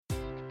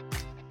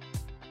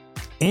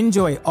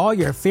Enjoy all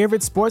your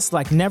favorite sports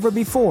like never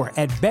before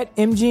at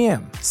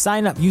BetMGM.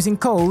 Sign up using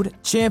code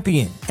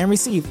CHAMPION and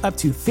receive up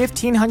to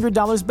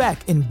 $1,500 back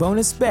in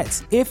bonus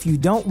bets if you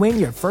don't win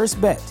your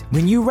first bet.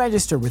 When you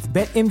register with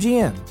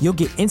BetMGM, you'll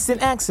get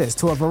instant access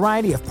to a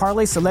variety of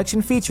parlay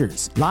selection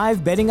features,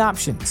 live betting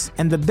options,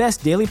 and the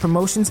best daily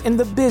promotions in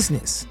the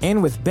business.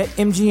 And with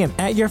BetMGM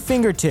at your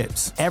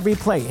fingertips, every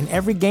play and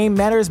every game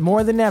matters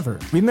more than ever.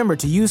 Remember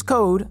to use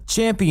code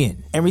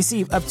CHAMPION and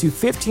receive up to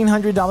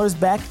 $1,500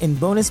 back in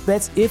bonus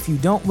bets if you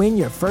don't win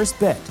your first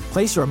bet.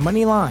 Place your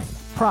money line,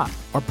 prop,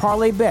 or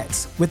parlay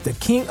bets with the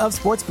king of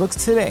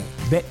sportsbooks today.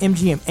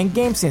 BetMGM and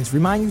GameSense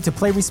remind you to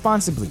play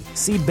responsibly.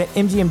 See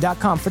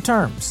BetMGM.com for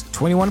terms.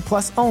 21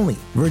 plus only.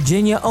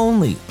 Virginia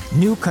only.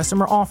 New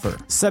customer offer.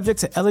 Subject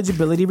to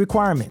eligibility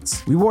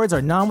requirements. Rewards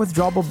are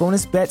non-withdrawable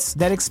bonus bets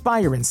that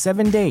expire in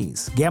 7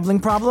 days. Gambling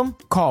problem?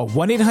 Call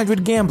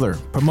 1-800-GAMBLER.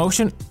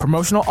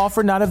 Promotional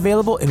offer not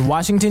available in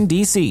Washington,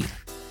 D.C.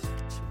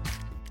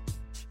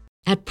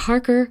 At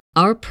Parker,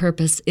 our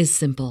purpose is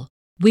simple.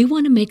 We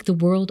want to make the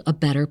world a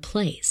better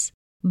place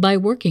by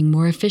working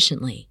more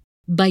efficiently,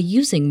 by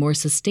using more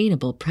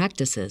sustainable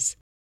practices,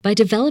 by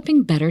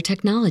developing better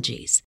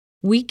technologies.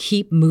 We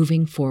keep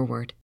moving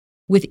forward.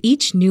 With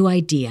each new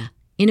idea,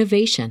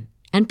 innovation,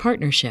 and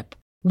partnership,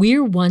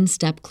 we're one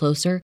step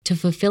closer to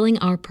fulfilling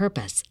our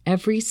purpose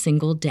every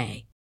single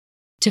day.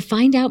 To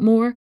find out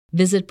more,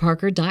 visit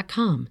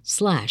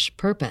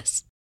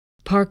parker.com/purpose.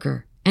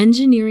 Parker,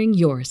 engineering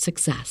your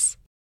success.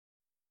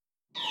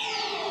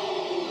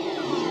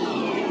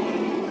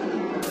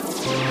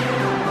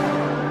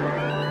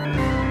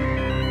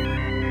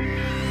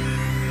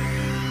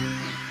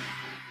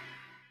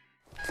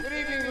 Good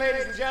evening,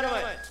 ladies and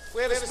gentlemen.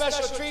 We have a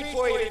special treat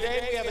for you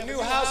today. We have a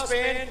new house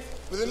band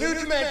with a new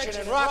dimension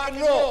in rock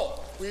and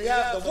roll. We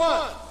have the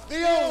one,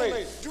 the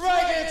only,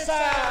 Dragon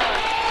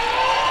Sound!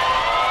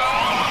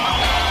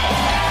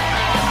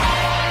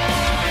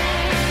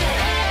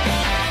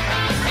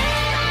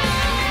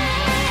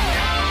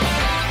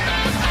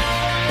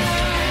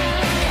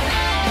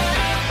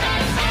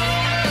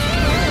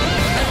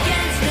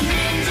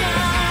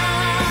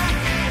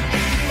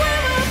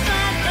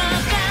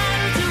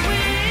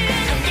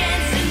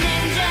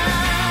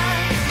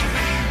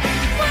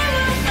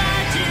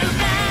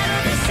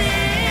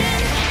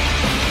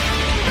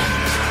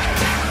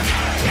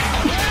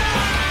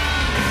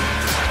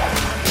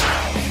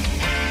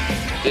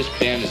 This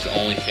band is the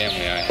only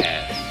family I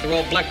had. They're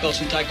all black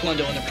belts in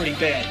Taekwondo and they're pretty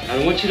bad. I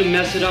don't want you to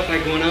mess it up by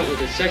going out with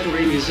a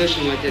second-rate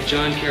musician like that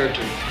John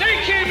character. They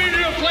came in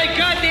here to play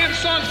goddamn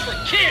songs for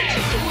kids!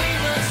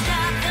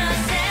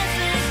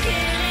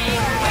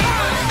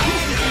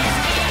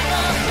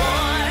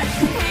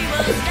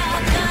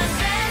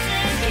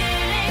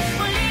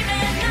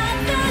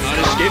 Not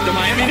escape the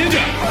Miami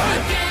Ninja!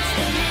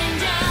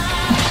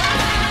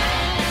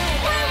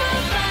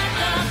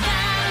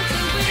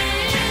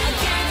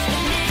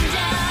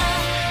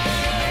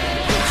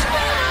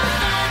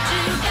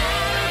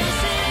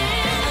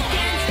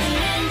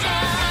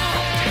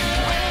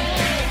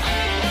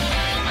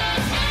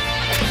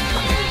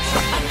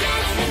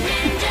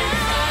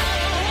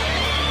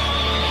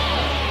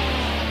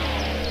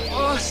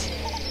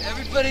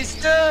 Everybody's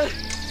dead!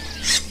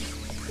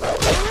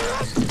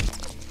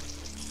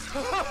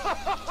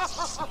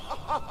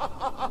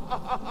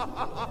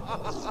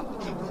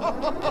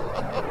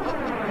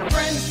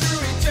 Friends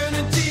through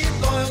eternity,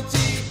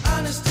 loyalty,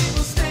 honesty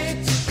will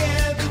stay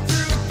together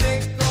through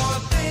thick or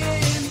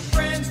thin.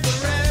 Friends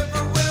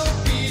forever will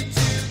be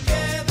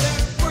together.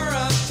 We're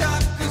up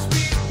top 'cause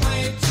we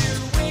play to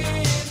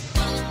win.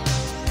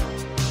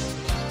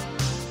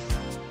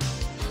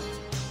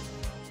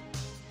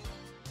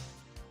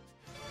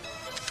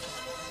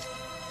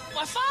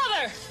 My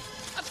father!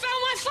 I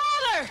found my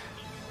father!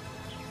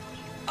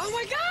 Oh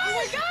my god! Oh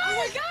my god! Oh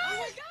my god! Oh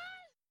my god!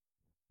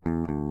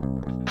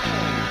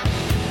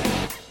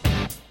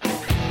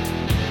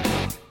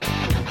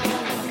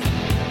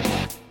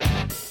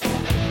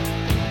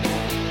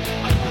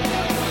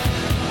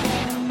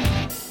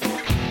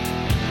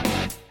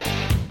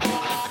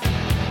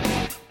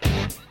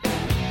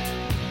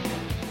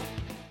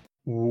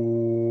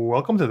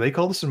 Welcome to They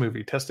Call This a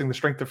Movie, testing the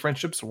strength of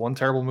friendships one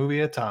terrible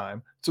movie at a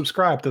time.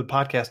 Subscribe to the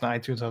podcast on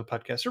iTunes and other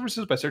podcast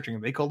services by searching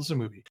They Call This a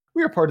Movie.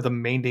 We are part of the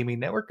Main Damie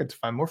Network, and to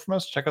find more from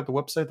us, check out the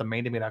website,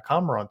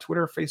 themaindamie.com, or on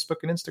Twitter, Facebook,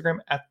 and Instagram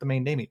at The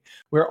Main Damie.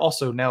 We are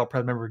also now a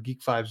proud member of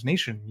Geek Vibes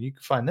Nation. You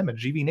can find them at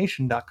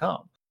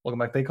gbnation.com. Welcome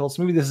back to They Call This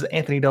a Movie. This is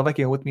Anthony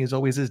Delvecchio. With me, as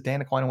always, is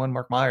Dan Aquino and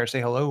Mark Meyer.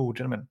 Say hello,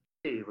 gentlemen.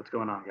 Hey, what's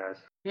going on, guys?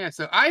 Yeah,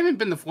 so I haven't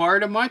been to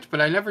Florida much,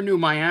 but I never knew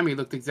Miami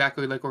looked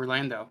exactly like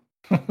Orlando.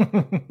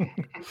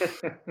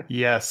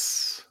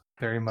 Yes,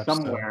 very much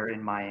somewhere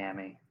in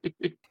Miami.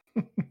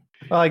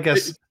 Well, I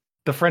guess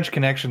the French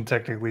Connection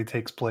technically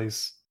takes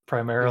place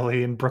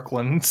primarily in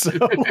Brooklyn, so,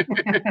 so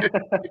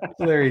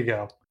there you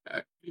go.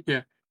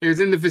 Yeah, it was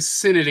in the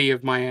vicinity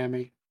of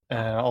Miami.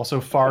 Also,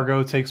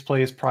 Fargo takes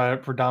place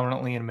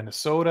predominantly in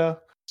Minnesota,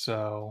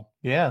 so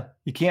yeah,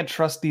 you can't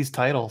trust these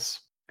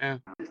titles. Yeah,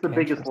 it's the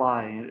biggest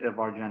lie of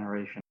our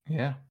generation.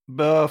 Yeah.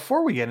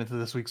 Before we get into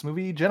this week's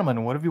movie,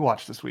 gentlemen, what have you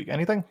watched this week?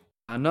 Anything?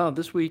 No,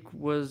 this week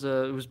was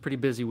it was a pretty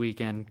busy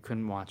weekend.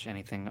 Couldn't watch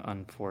anything,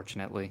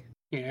 unfortunately.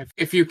 Yeah,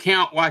 if you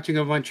count watching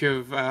a bunch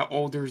of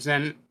older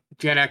Gen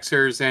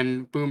Xers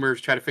and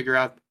boomers try to figure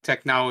out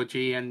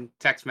technology and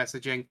text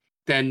messaging,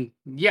 then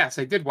yes,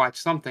 I did watch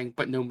something,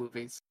 but no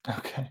movies.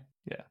 Okay.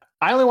 Yeah.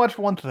 I only watched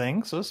one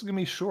thing, so this is going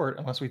to be short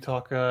unless we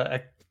talk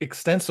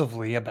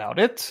extensively about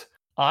it.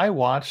 I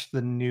watched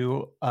the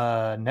new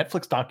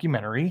Netflix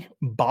documentary,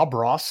 Bob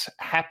Ross,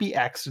 Happy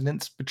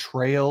Accidents,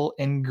 Betrayal,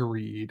 and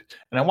Greed.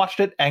 And I watched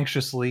it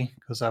anxiously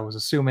because I was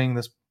assuming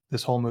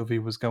this whole movie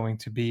was going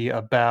to be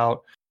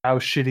about how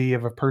shitty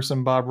of a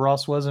person Bob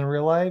Ross was in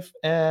real life.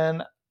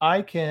 And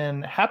I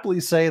can happily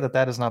say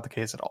that is not the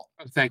case at all.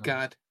 Oh, thank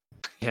God.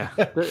 Yeah,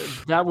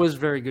 that was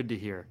very good to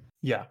hear.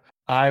 Yeah.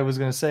 I was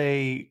going to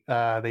say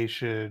they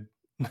should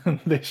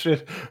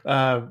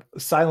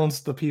silence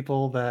the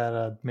people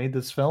that made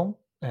this film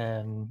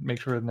and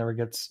make sure it never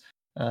gets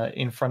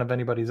in front of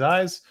anybody's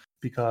eyes,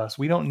 because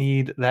we don't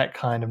need that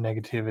kind of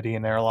negativity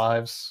in our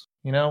lives,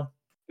 you know?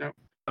 No.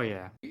 Oh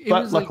yeah.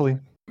 But luckily,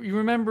 you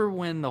remember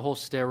when the whole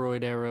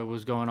steroid era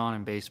was going on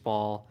in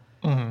baseball?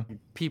 Mhm.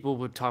 People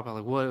would talk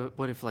about like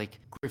what if like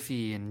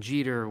Griffey and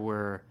Jeter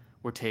were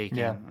taken?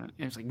 Yeah. And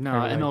it's like no, They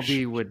were like,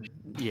 MLB would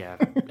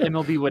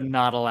MLB would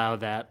not allow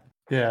that.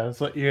 yeah,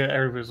 it's like, yeah,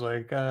 everybody's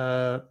like,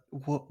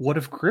 what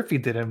if Griffey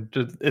did him?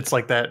 It's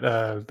like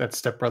that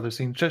Step Brothers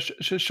scene. Just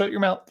shut your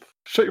mouth.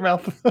 Shut your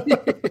mouth.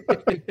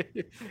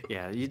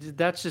 Yeah,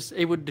 that's just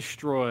it would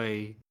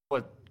destroy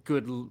what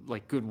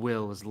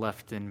goodwill is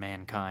left in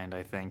mankind,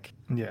 I think.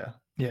 Yeah.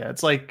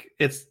 It's like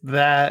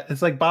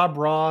Bob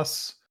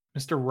Ross,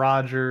 Mr.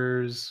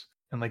 Rogers,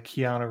 and like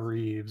Keanu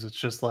Reeves. It's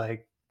just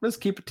like,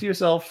 just keep it to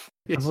yourself.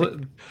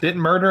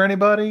 Didn't murder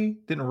anybody,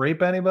 didn't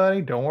rape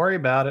anybody. Don't worry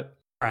about it.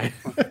 Right.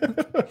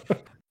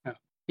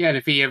 Yeah, and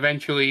if he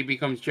eventually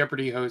becomes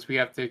Jeopardy host, we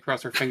have to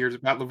cross our fingers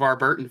about LeVar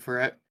Burton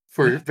for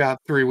about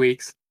 3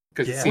 weeks.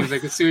 Because it seems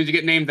like as soon as you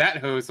get named that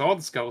host, all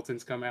the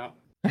skeletons come out.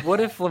 What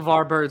if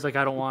LeVar Burton's like,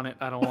 I don't want it.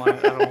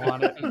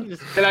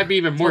 Then I'd be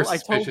even more I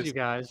suspicious. told you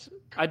guys,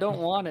 I don't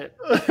want it.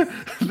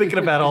 Thinking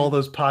about all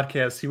those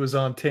podcasts he was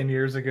on 10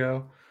 years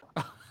ago.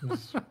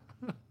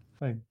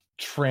 Like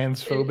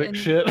transphobic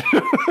shit.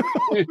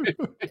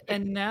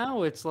 And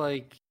now it's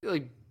like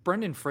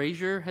Brendan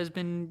Fraser has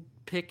been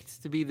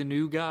picked to be the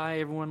new guy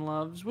everyone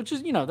loves, which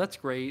is, that's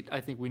great.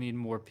 I think we need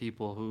more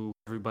people who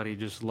everybody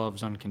just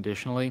loves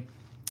unconditionally.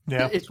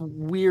 Yeah. It's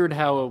weird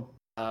how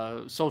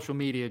social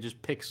media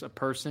just picks a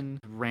person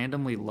to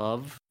randomly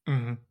love.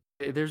 Mm-hmm.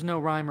 There's no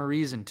rhyme or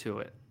reason to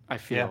it, I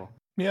feel.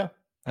 Yeah.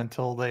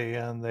 Until they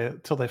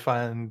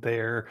find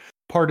they're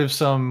part of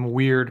some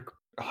weird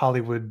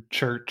Hollywood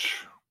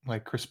church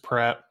like Chris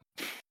Pratt.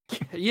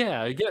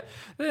 Yeah.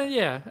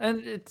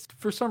 And it's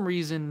for some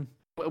reason,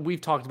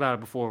 we've talked about it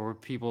before, where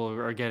people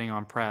are getting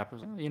on Pratt.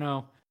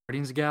 Guardians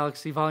of the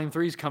Galaxy Volume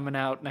 3 is coming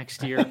out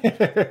next year.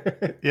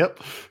 Yep.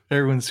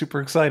 Everyone's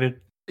super excited.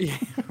 Yeah,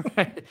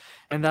 right.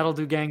 And that'll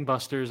do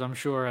gangbusters, I'm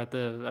sure, at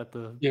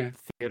the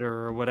theater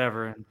or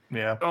whatever. And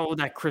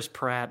that Chris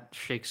Pratt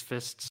shakes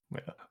fists.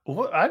 Yeah.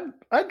 Well,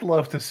 I'd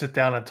love to sit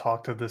down and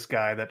talk to this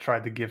guy that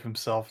tried to give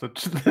himself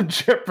the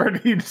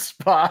Jeopardy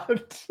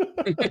spot.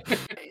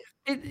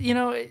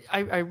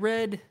 I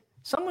read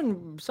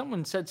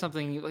someone said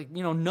something like,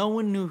 no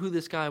one knew who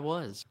this guy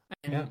was,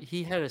 and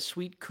he had a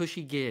sweet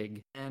cushy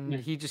gig, and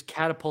he just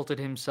catapulted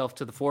himself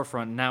to the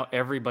forefront, and now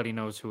everybody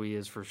knows who he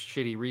is for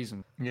shitty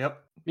reasons.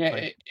 Yep.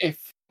 Yeah,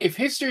 if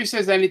history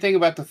says anything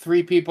about the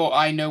 3 people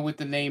I know with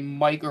the name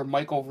Mike or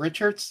Michael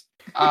Richards,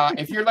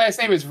 if your last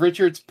name is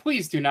Richards,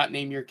 please do not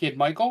name your kid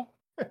Michael.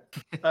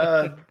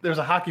 There's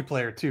a hockey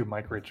player too,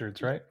 Mike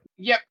Richards, right?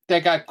 Yep,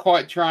 that got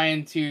caught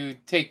trying to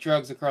take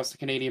drugs across the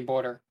Canadian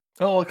border.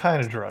 Oh, what kind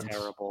of drugs?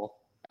 Terrible.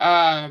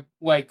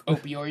 Like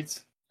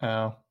opioids.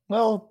 Oh,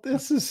 well,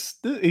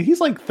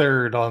 he's like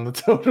 3rd on the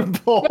totem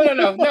pole.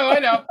 No, I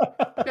know.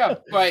 Yeah,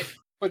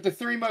 but the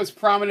 3 most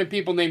prominent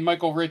people named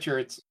Michael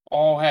Richards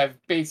all have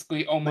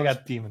basically almost... They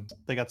got demons.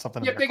 They got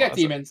something. Yep, they got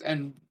demons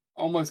and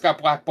almost got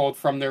blackballed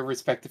from their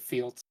respective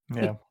fields.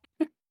 Yeah.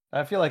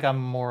 I feel like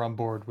I'm more on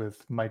board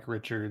with Mike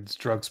Richards,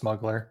 drug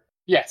smuggler.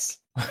 Yes.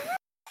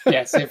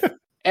 Yes, if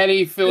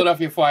any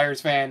Philadelphia Flyers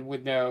fan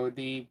would know,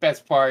 the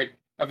best part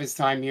of his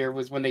time here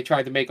was when they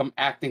tried to make him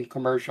act in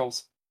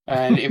commercials.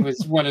 And it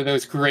was one of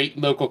those great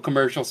local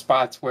commercial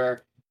spots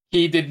where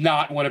he did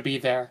not want to be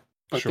there,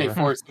 but they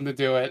forced him to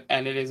do it,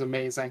 and it is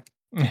amazing.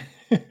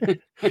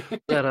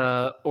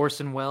 That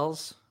Orson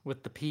Welles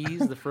with the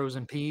peas, the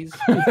frozen peas.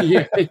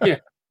 Yeah.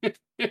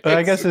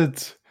 I guess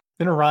it's...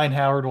 Didn't Ryan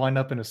Howard wind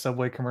up in a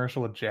Subway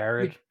commercial with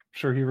Jared? I'm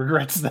sure he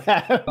regrets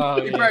that. He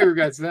probably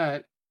regrets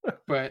that,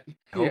 but I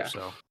hope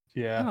so.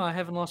 Yeah. No, I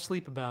haven't lost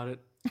sleep about it.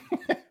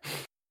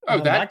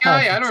 That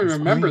guy? I don't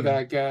remember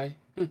that guy.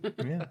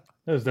 Yeah.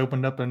 They just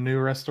opened up a new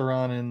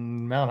restaurant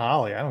in Mount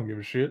Holly. I don't give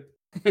a shit.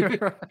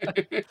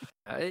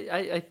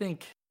 I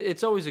think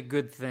it's always a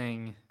good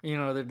thing.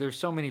 There's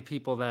so many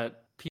people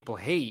that people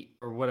hate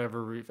or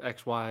whatever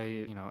X,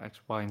 Y,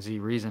 and Z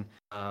reason.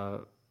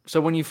 So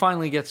when you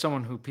finally get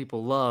someone who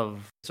people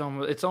love,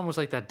 it's almost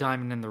like that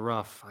diamond in the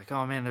rough. Like,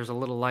 oh man, there's a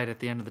little light at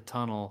the end of the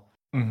tunnel.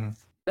 Mm-hmm.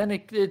 Then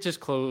it just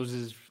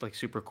closes like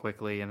super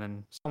quickly, and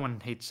then someone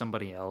hates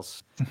somebody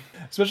else.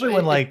 Especially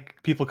when like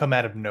people come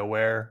out of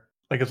nowhere,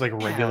 like it's like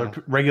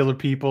regular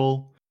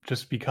people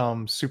just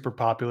become super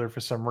popular for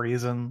some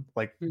reason,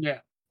 like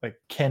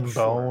Ken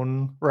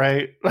Bone,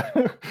 right?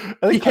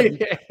 I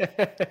think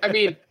I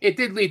mean, it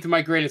did lead to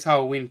my greatest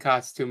Halloween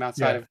costume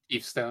outside of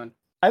Keith Stone.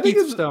 I think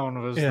Keith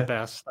Stone was the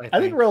best. I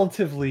think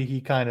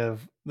relatively,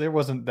 there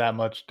wasn't that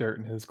much dirt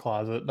in his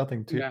closet.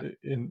 Nothing too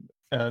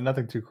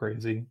nothing too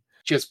crazy.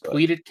 Just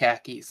pleated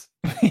khakis.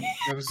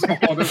 That was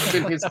all that was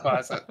in his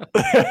closet.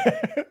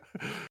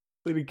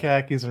 Pleated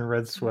khakis and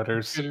red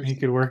sweaters. He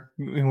could work.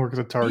 He works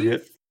at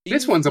Target.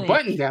 This one's a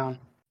button down.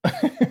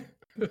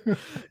 Do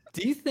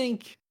you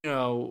think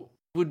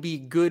would be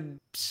good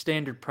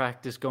standard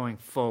practice going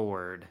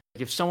forward?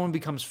 Like if someone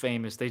becomes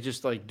famous, they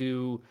just like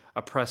do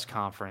a press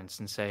conference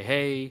and say,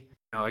 "Hey,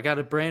 I got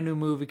a brand new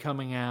movie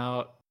coming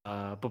out,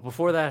 but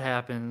before that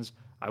happens,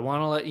 I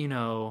want to let you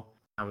know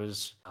I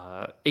was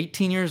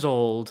 18 years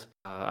old.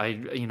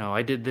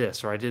 I did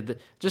this or I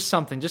did just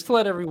something just to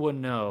let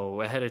everyone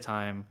know ahead of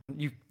time.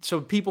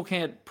 So people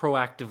can't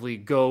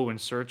proactively go and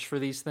search for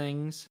these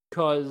things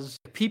because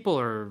people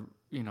are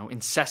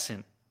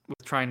incessant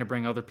with trying to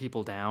bring other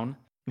people down.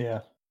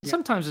 Yeah.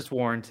 Sometimes it's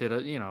warranted.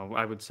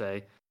 I would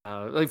say.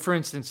 Like for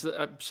instance,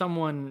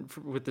 someone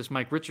with this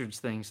Mike Richards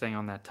thing saying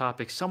on that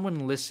topic,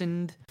 someone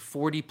listened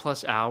 40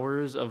 plus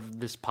hours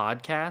of this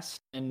podcast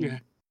and.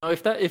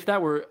 If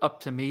that were up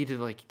to me to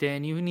like,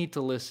 Dan, you need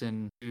to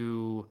listen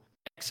to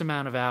X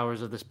amount of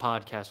hours of this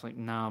podcast. Like,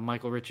 no,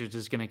 Michael Richards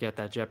is going to get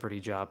that Jeopardy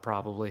job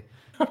probably.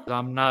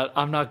 I'm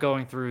not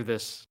going through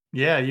this.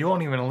 Yeah, you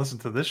won't even listen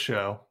to this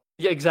show.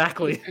 Yeah,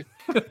 exactly.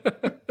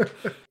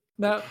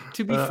 Now,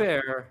 to be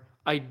fair,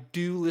 I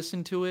do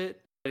listen to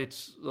it.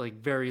 It's like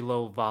very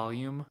low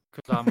volume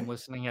because I'm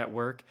listening at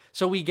work,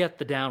 so we get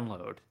the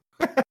download.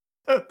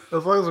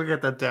 As long as we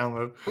get that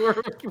download,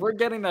 we're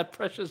getting that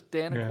precious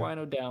Dan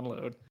Aquino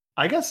download.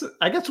 I guess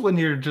when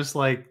you're just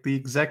like the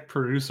exec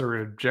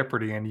producer of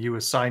Jeopardy and you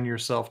assign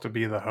yourself to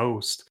be the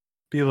host,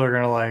 people are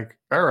gonna like,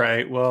 all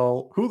right,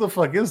 well, who the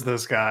fuck is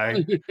this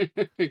guy?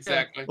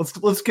 Exactly.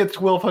 Let's get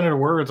 1,200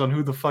 words on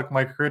who the fuck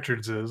Mike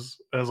Richards is.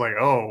 And it's like,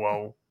 oh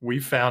well, we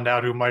found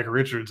out who Mike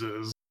Richards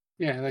is.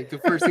 Yeah, like the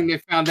first thing they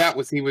found out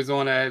was he was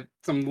on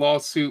some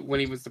lawsuit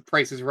when he was the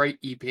Price is Right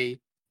EP.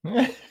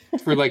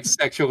 For like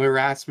sexual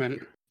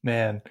harassment.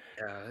 Man,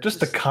 just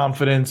the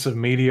confidence of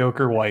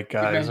mediocre white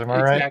guys. Am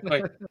I right?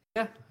 Exactly.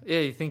 Yeah,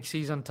 he thinks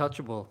he's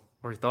untouchable,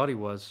 or he thought he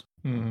was.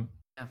 Mm-hmm.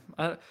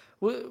 Yeah.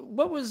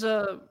 What was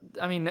I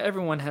mean,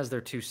 everyone has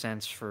their 2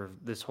 cents for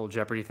this whole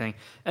Jeopardy thing,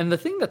 and the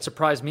thing that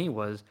surprised me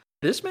was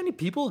this many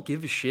people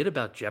give a shit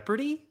about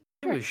Jeopardy.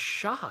 I was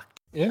shocked.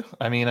 Yeah,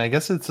 I mean, I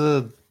guess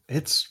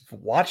it's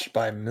watched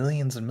by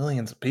millions and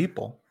millions of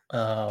people.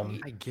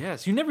 I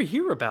guess you never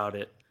hear about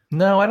it.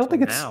 No, I don't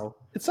think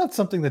it's not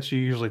something that you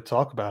usually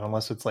talk about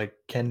unless it's like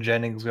Ken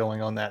Jennings going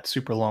on that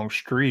super long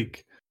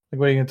streak. Like,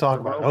 what are you going to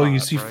talk about? Oh, you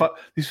see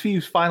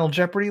these Final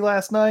Jeopardy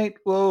last night?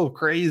 Whoa,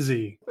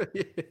 crazy.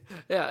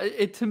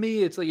 Yeah, to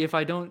me, it's like if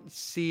I don't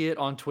see it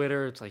on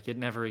Twitter, it's like it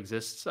never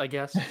exists, I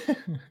guess.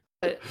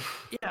 I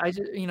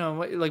just,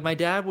 like my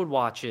dad would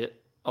watch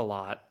it a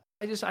lot.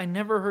 I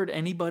never heard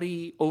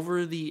anybody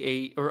over the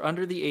age or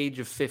under the age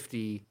of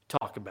 50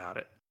 talk about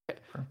it.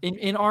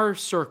 In our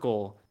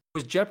circle,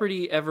 was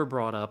Jeopardy ever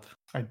brought up?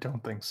 I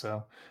don't think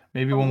so.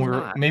 Maybe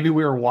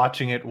we were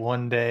watching it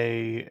one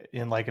day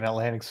in like an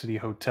Atlantic City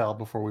hotel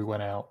before we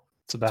went out.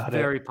 It's about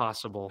very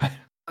possible.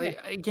 I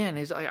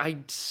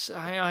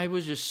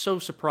was just so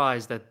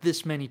surprised that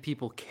this many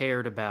people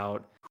cared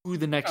about who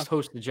the next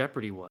host of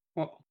Jeopardy was.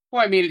 Well,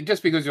 I mean,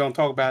 just because you don't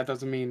talk about it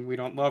doesn't mean we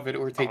don't love it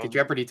or take the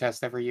Jeopardy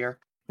test every year.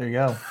 There you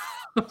go.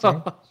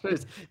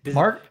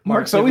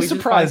 Mark's always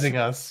surprising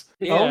us.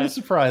 Yeah. Always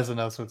surprising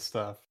us with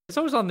stuff. It's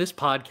always on this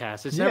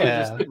podcast. It's never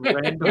just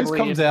randomly. It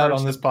comes out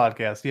on this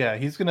podcast. Yeah,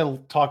 he's going to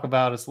talk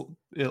about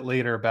it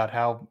later about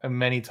how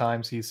many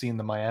times he's seen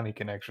the Miami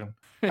Connection.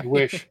 I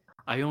wish.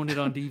 I own it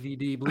on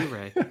DVD,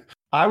 Blu-ray.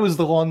 I was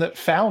the one that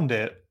found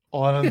it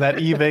on that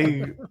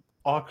eBay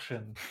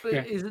auction.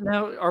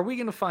 Now, are we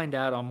going to find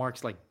out on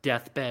Mark's like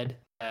deathbed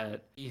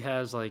that he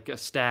has like a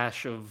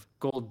stash of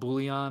gold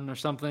bullion or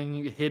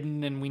something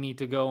hidden, and we need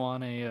to go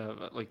on a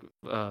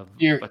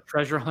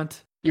treasure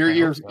hunt?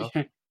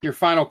 Your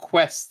final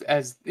quest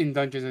as in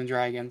Dungeons and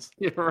Dragons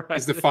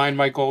is to find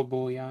my gold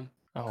bullion.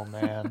 Oh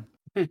man,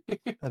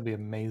 that'd be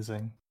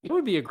amazing. It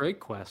would be a great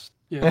quest.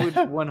 Yeah. I would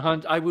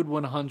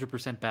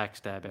 100%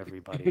 backstab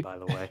everybody. By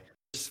the way,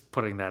 just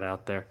putting that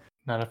out there.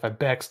 Not if I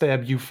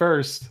backstab you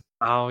first.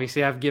 Oh, you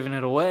see, I've given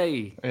it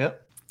away.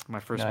 Yep.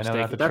 My first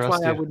mistake. That's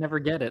why I would never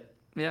get it.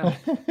 Yeah.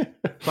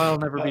 I'll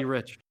never be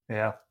rich.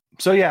 Yeah.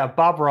 So yeah,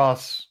 Bob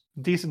Ross,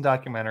 decent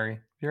documentary.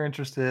 If you're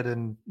interested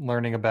in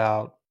learning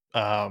about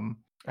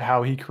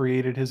how he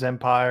created his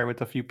empire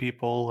with a few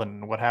people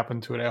and what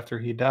happened to it after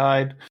he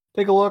died,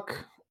 take a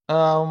look.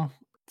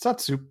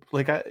 It's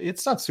not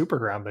it's not super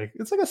groundbreaking.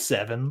 It's like a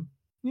 7.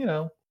 You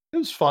know, it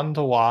was fun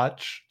to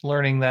watch.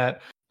 Learning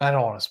that I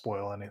don't want to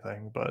spoil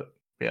anything, but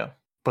yeah,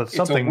 but It's a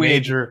something wig.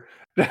 major.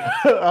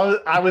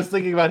 I was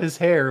thinking about his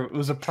hair. It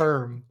was a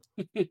perm.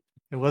 It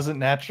wasn't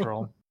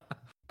natural.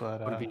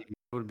 But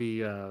would be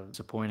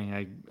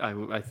disappointing.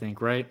 I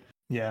think, right?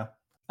 yeah,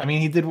 I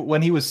mean, he did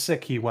when he was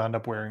sick. He wound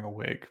up wearing a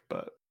wig,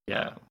 but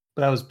Yeah.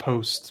 but that was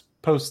post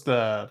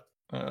the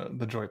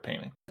joy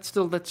painting.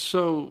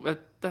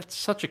 That's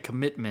such a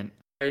commitment,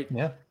 right?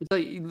 Yeah, It's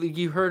like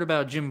you heard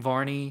about Jim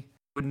Varney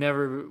would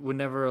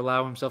never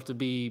allow himself to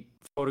be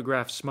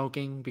photographed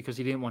smoking because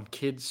he didn't want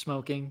kids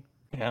smoking.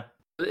 yeah.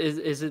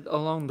 Is it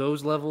along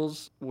those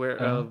levels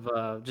where Uh-huh.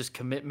 of just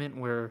commitment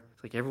where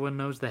like everyone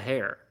knows the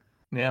hair?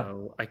 Yeah.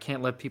 So I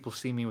can't let people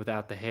see me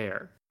without the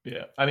hair.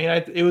 Yeah, I mean,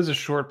 it was a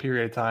short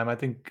period of time. I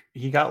think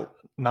he got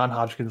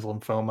non-Hodgkin's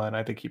lymphoma, and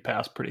I think he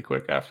passed pretty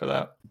quick after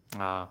that.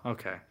 Ah,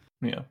 okay.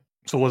 Yeah,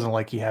 so it wasn't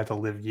like he had to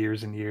live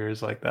years and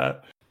years like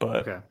that.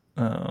 But Okay.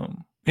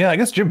 yeah, I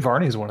guess Jim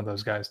Varney is one of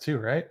those guys too,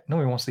 right?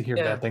 Nobody wants to hear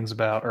Yeah. bad things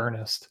about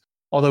Ernest.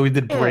 Although we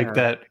did break Yeah.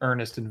 that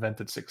Ernest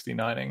invented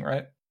 69ing,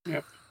 right?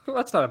 Well,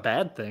 that's not a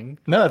bad thing.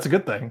 No, that's a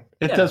good thing.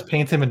 It Yeah. does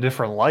paint him in a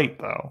different light,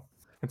 though.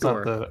 It's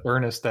Sure. not the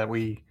Ernest that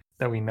we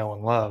know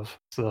and love.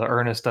 It's the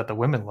Ernest that the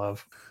women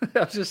love. I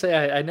was just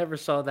say I never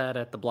saw that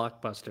at the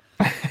Blockbuster.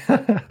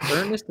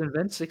 Ernest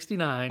invents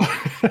 69.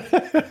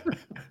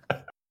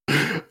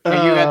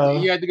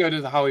 You had to go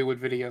to the Hollywood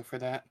video for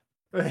that.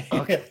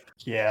 Okay.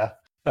 Yeah.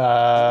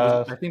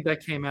 I think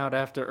that came out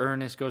after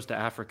Ernest Goes to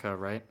Africa,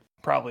 right?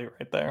 Probably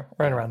right there,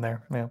 right around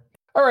there. Yeah.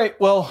 All right.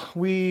 Well,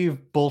 we've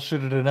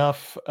bullshitted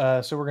enough,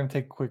 so we're gonna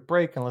take a quick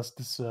break and listen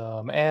to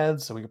some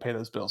ads so we can pay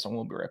those bills, and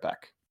we'll be right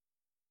back.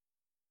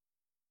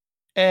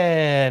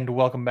 And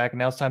welcome back.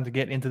 Now it's time to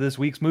get into this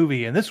week's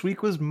movie, and this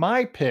week was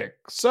my pick.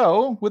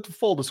 So, with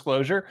full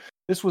disclosure,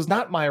 this was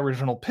not my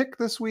original pick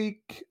this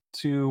week.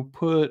 To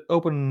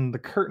open the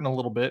curtain a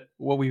little bit,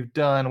 what we've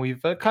done,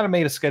 we've kind of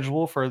made a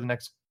schedule for the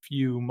next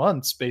few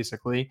months,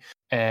 basically,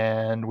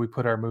 and we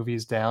put our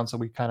movies down. So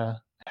we kind of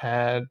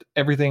had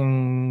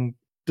everything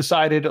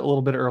decided a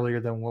little bit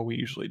earlier than what we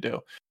usually do.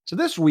 So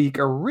this week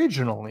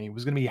originally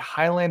was going to be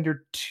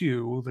Highlander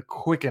 2: The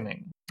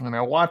Quickening. And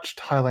I watched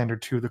Highlander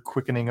 2: The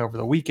Quickening over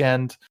the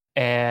weekend,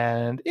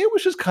 and it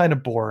was just kind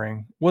of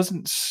boring.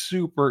 Wasn't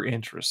super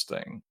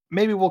interesting.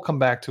 Maybe we'll come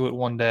back to it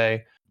one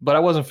day, but I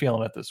wasn't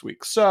feeling it this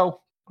week.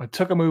 So I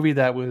took a movie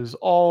that was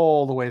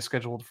all the way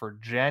scheduled for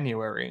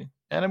January,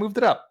 and I moved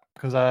it up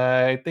because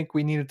I think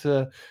we needed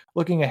to,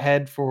 looking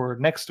ahead for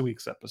next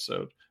week's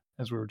episode,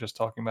 as we were just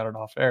talking about it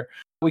off air,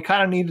 we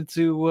kind of needed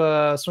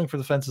to swing for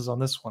the fences on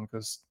this one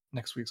because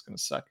next week's going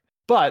to suck.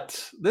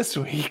 But this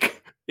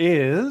week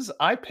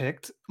I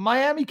picked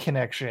Miami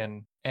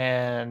Connection,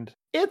 and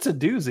it's a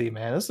doozy,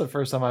 man. This is the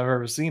first time I've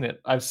ever seen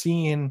it. I've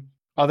seen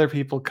other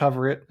people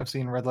cover it. I've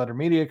seen Red Letter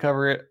Media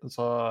cover it.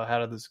 So How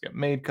Did This Get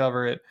Made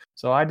cover it.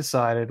 So I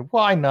decided,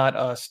 why not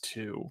us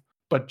too?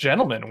 But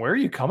gentlemen, where are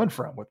you coming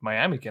from with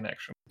Miami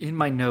Connection? In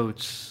my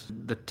notes,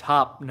 the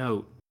top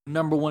note,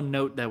 number one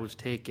note that was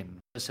taken,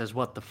 it says,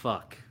 "What the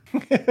fuck?"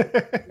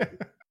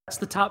 That's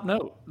the top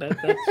note.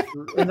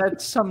 And that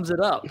sums it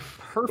up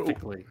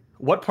perfectly.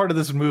 What part of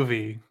this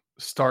movie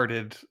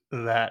started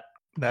that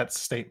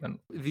statement?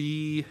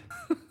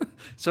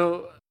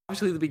 So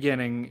obviously the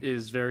beginning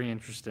is very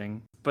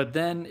interesting, but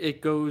then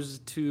it goes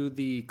to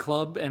the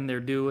club and they're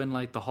doing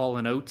like the Hall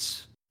and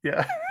Oates.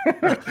 Yeah.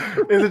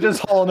 Is it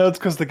just Hall and Oates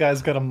because the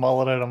guy's got a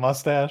mullet and a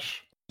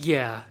mustache?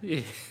 Yeah.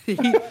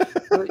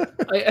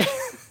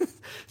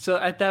 So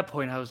at that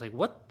point I was like,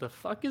 what the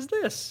fuck is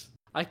this?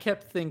 I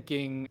kept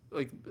thinking,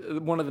 like,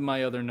 one of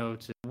my other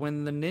notes,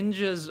 when the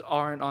ninjas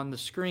aren't on the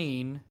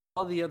screen,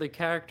 all the other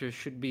characters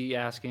should be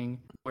asking,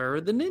 where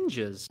are the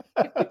ninjas?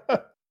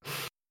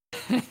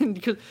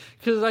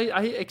 Because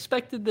I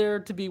expected there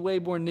to be way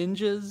more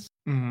ninjas.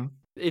 Mm-hmm.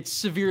 It's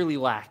severely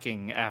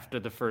lacking after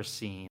the first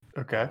scene.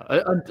 Okay.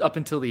 Up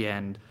until the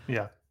end.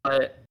 Yeah.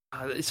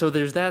 So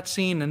there's that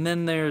scene, and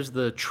then there's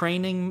the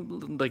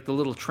training, like the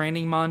little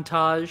training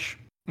montage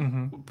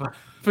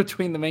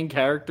between the main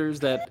characters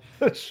that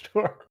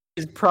sure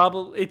is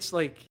probably, it's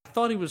like, I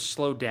thought he was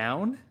slowed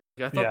down.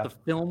 I thought the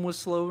film was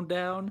slowed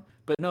down,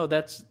 but no,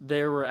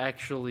 they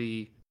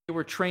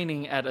were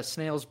training at a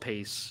snail's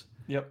pace.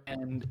 Yep.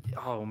 And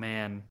oh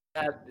man,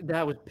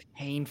 that was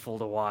painful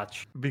to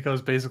watch.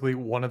 Because basically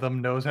one of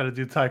them knows how to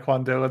do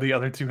Taekwondo and the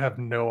other two have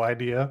no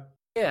idea.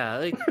 Yeah,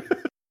 like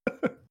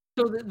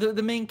so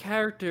the main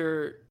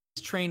character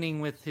is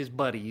training with his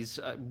buddies.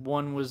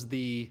 One was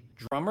the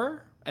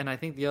drummer, and I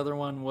think the other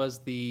one was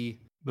the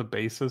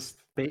bassist.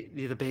 I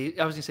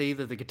was gonna say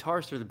either the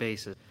guitarist or the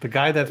bassist. The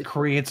guy that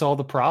creates all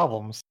the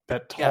problems.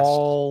 That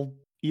tall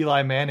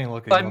Eli Manning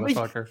looking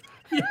motherfucker.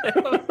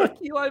 Yeah,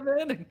 Eli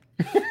Manning.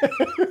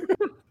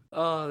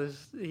 Oh,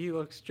 he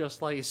looks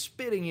just like a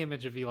spitting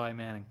image of Eli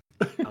Manning.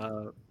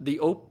 The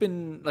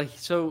open,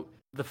 so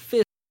the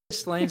fist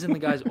lands in the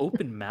guy's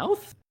open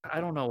mouth.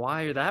 I don't know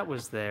why that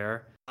was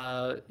there.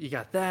 You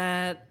got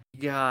that.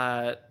 You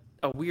got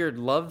a weird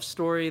love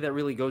story that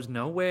really goes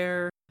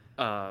nowhere.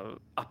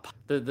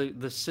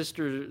 the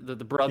sister, the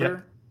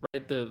brother,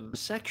 right? The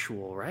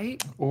sexual,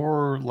 right?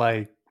 Or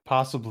like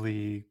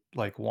possibly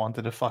like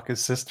wanted to fuck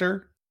his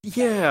sister.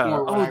 Yeah.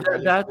 Or when Oh, I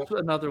read it. that's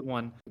another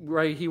one.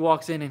 Right. He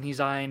walks in and he's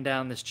eyeing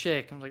down this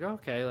chick. I'm like,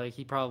 okay, like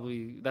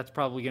that's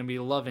probably gonna be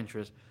a love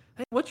interest.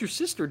 Hey, what's your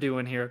sister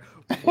doing here?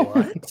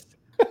 What?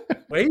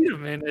 Wait a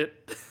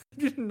minute.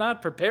 You did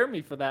not prepare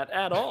me for that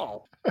at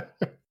all.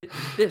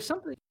 There's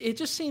something. It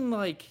just seemed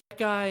like that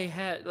guy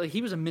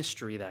he was a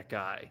mystery. That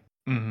guy.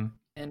 Mm-hmm.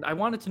 And I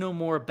wanted to know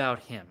more about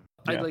him.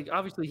 Yeah.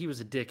 Obviously he was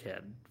a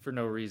dickhead for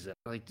no reason.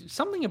 Like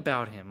something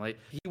about him. Like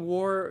he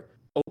wore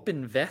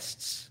open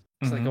vests.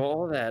 It's like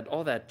all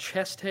that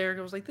chest hair.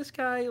 I was like, this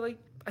guy, like,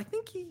 I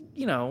think he,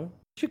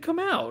 should come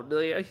out.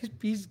 Like,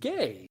 he's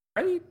gay,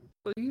 right?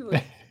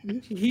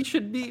 He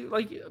should be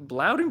like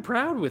loud and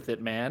proud with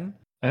it, man.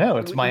 I know,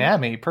 it's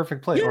Miami,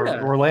 perfect place, or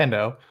Yeah.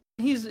 Orlando.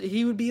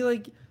 He would be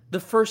like the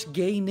first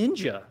gay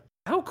ninja.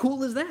 How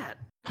cool is that?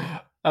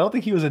 I don't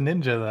think he was a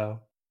ninja though.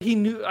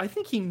 I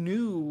think he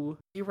knew.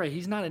 You're right.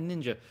 He's not a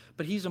ninja,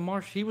 but he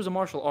was a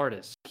martial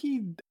artist.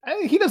 He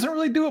doesn't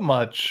really do it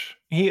much.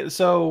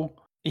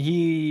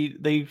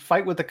 They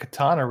fight with the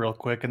katana real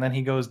quick, and then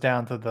he goes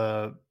down to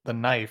the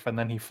knife, and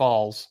then he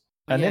falls.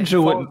 A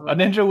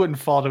ninja wouldn't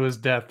fall to his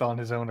death on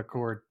his own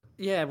accord.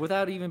 Yeah,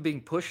 without even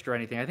being pushed or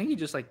anything. I think he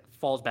just like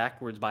falls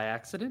backwards by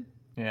accident.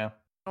 Yeah.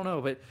 I don't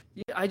know, but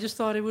yeah, I just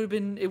thought it would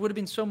have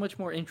been so much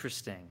more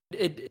interesting.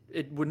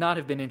 It would not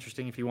have been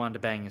interesting if he wanted to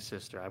bang his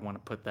sister. I want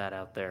to put that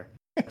out there.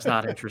 It's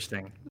not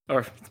interesting,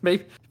 or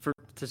maybe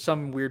to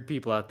some weird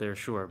people out there,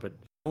 sure, but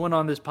no one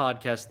on this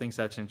podcast thinks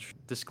that's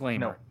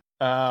disclaimer.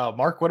 No.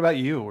 Mark, what about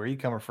you? Where are you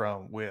coming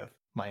from with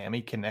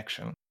Miami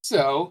Connection?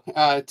 So,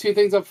 two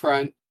things up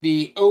front.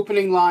 The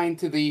opening line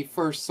to the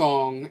first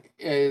song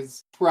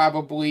is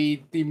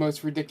probably the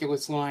most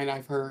ridiculous line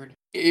I've heard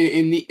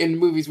in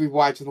movies we've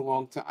watched in a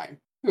long time,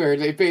 where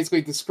it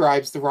basically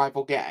describes the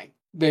rival gang.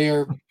 They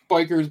are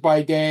bikers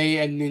by day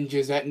and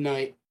ninjas at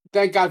night.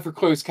 Thank God for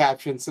closed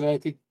captions so that I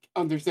could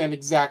understand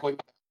exactly.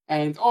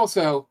 And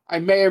also, I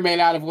may or may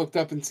not have looked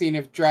up and seen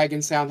if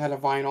Dragon Sound had a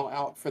vinyl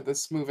out for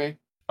this movie.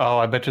 Oh,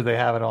 I bet you they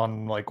have it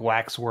on like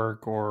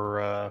Waxwork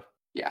or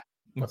yeah.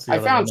 What's the I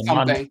other found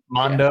one? something.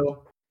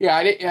 Mondo. Yeah,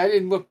 I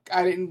didn't look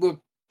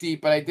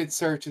deep, but I did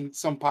search and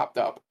some popped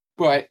up.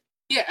 But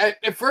yeah,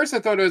 at first I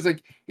thought it was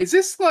like, is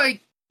this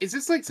like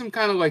some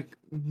kind of like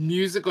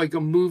music, like a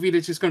movie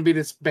that's just going to be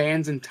this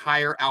band's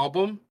entire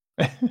album?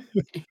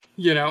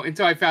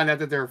 Until I found out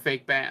that they're a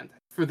fake band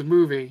for the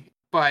movie.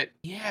 But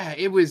yeah,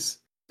 it was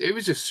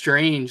just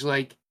strange.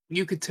 Like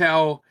you could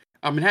tell,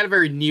 it had a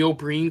very Neil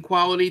Breen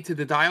quality to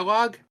the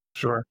dialogue.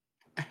 Sure.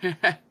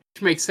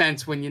 Which makes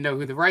sense when you know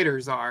who the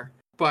writers are,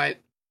 but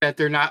that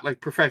they're not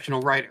like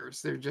professional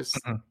writers. They're just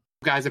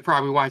guys that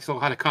probably watched a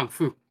lot of kung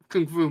fu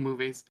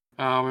movies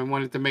and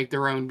wanted to make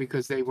their own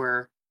because they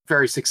were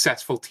very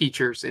successful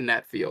teachers in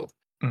that field.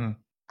 Mm-hmm.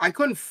 I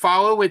couldn't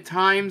follow at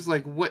times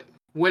like what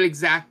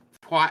exact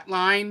plot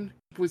line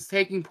was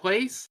taking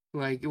place.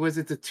 Like, was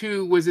it the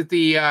two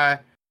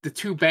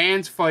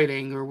bands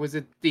fighting, or was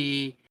it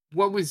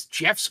what was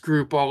Jeff's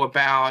group all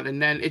about?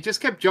 And then it just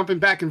kept jumping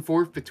back and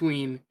forth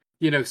between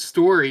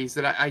stories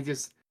that I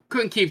just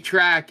couldn't keep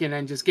track, and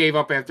then just gave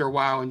up after a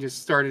while and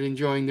just started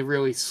enjoying the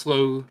really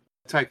slow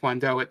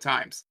Taekwondo at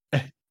times.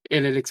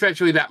 And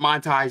especially that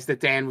montage that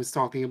Dan was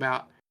talking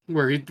about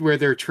where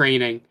they're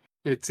training.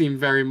 It seemed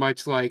very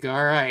much like,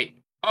 all right,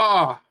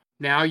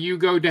 now you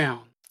go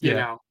down. You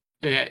know,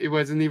 it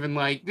wasn't even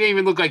like, they didn't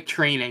even look like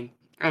training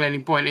at any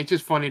point. It's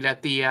just funny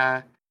that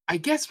I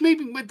guess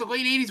maybe with the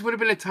late 80s would have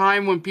been a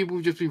time when people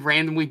would just be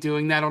randomly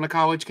doing that on a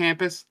college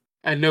campus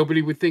and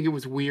nobody would think it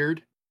was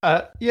weird.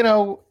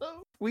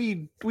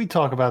 We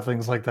talk about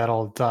things like that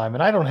all the time,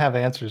 and I don't have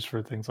answers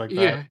for things like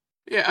that.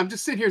 Yeah. I'm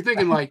just sitting here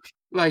thinking like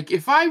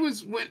if I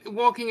was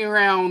walking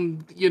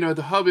around,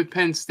 the hub at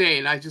Penn State,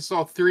 and I just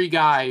saw three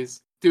guys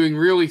doing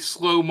really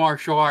slow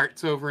martial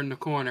arts over in the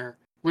corner,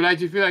 would I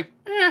just be like,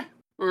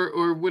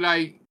 or would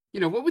I,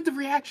 what would the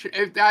reaction?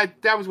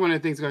 That was one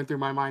of the things going through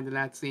my mind in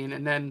that scene,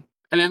 and then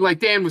like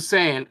Dan was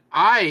saying,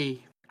 I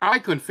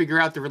couldn't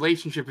figure out the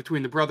relationship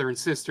between the brother and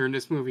sister in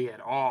this movie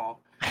at all.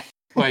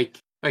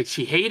 Like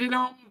she hated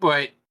him,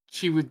 but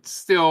she would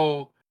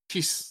still,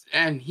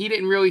 and he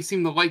didn't really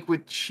seem to like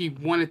what she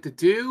wanted to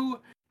do,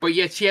 but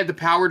yet she had the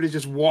power to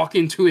just walk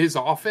into his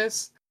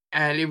office.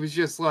 And it was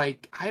just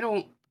like, I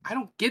don't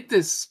get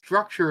this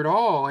structure at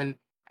all. And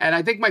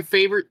I think my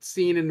favorite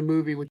scene in the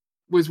movie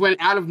was when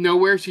out of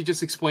nowhere, she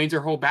just explains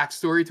her whole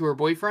backstory to her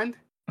boyfriend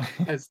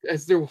as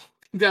they're walking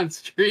down the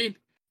street.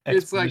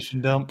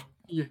 Exposition dump.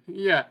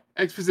 Yeah,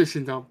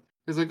 exposition dump.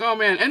 It's like, oh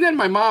man, and then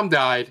my mom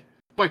died.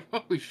 I'm like,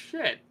 holy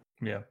shit.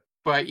 Yeah.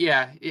 But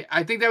yeah,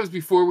 I think that was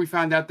before we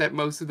found out that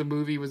most of the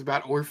movie was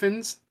about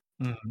orphans.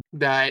 Mm-hmm.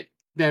 That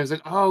then I was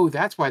like, oh,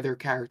 that's why their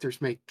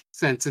characters make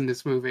sense in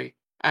this movie.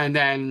 And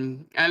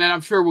then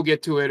I'm sure we'll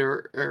get to it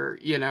or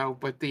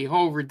but the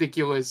whole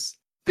ridiculous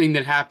thing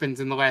that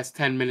happens in the last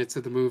 10 minutes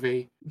of the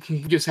movie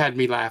just had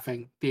me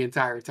laughing the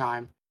entire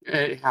time.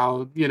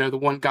 How, the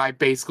one guy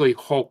basically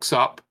hulks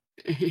up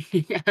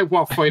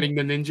while fighting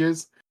the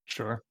ninjas.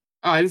 Sure.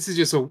 This is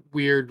just a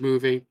weird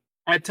movie.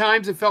 At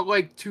times it felt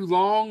like too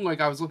long.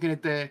 Like I was looking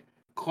at the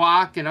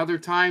clock, and other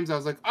times I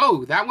was like,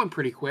 "Oh, that went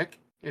pretty quick."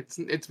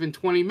 It's been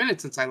 20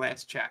 minutes since I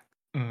last checked.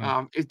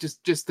 It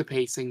just the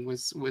pacing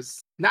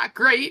was not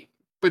great.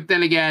 But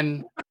then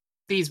again,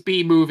 these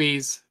B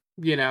movies,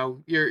 you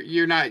know,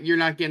 you're not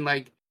getting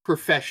like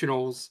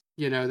professionals,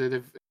 you know,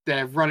 that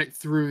have run it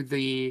through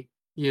the,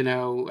 you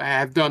know,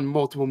 have done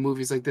multiple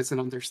movies like this and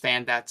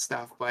understand that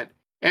stuff. But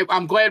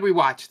I'm glad we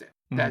watched it.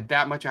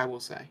 That much I will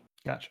say.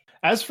 Gotcha.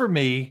 As for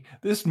me,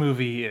 this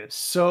movie is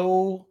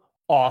so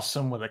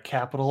awesome with a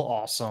capital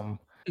awesome.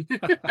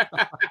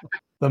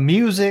 The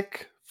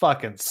music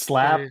fucking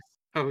slaps.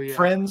 Oh yeah.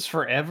 Friends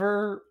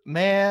Forever,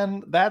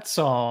 man, that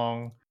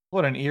song.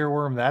 What an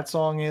earworm that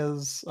song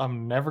is.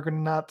 I'm never gonna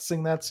not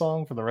sing that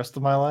song for the rest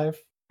of my life.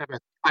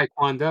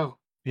 Taekwondo.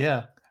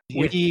 Yeah.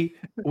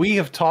 We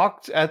have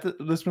talked at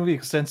this movie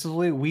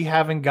extensively. We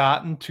haven't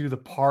gotten to the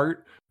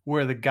part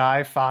where the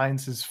guy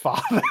finds his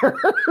father.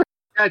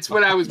 That's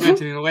what I was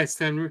mentioning the last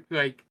time.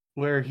 Like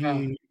where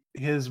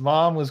his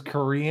mom was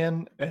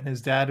Korean and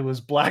his dad was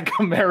Black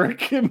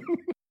American.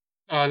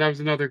 Oh, that was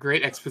another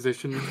great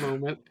exposition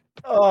moment.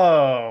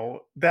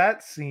 Oh,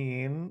 that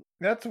scene.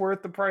 That's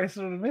worth the price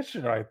of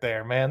admission right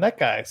there, man. That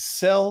guy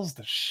sells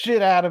the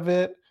shit out of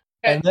it.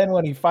 And then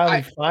when he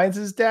finally finds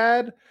his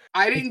dad.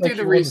 I didn't do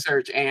the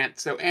research, Ant,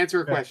 so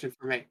answer a question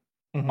for me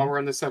while we're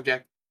on the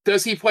subject.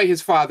 Does he play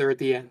his father at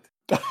the end?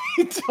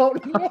 I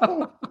don't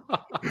know.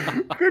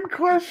 Good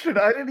question.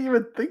 I didn't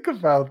even think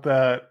about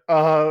that.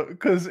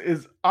 Because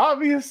it's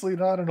obviously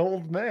not an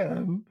old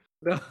man.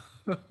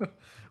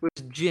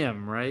 It's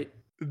Jim, right?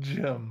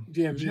 Jim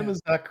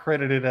is not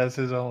credited as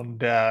his own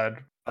dad.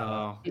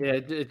 Oh, yeah,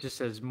 it just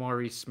says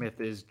Maurice Smith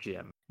is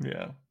Jim.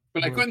 Yeah.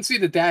 But I couldn't see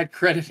the dad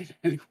credited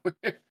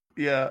anywhere.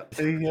 Yeah,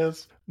 he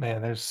is.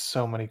 Man, there's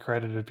so many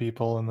credited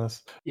people in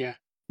this. Yeah.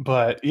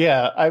 But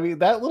yeah, I mean,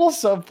 that little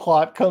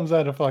subplot comes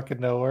out of fucking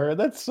nowhere.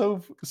 That's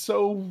so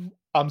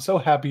I'm so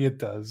happy it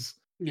does.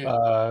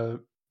 Yeah.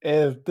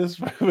 And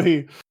this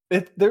movie,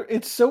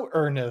 it's so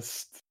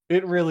earnest.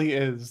 It really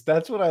is.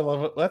 That's what I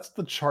love. That's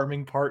the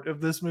charming part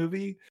of this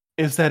movie,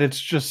 is that it's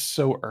just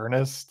so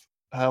earnest.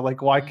 Like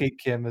YK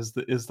Kim is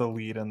the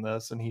lead in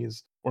this, and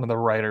he's one of the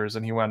writers,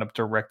 and he wound up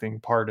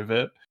directing part of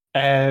it.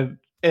 And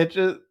it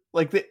just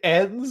like it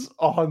ends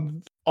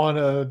on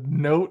a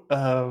note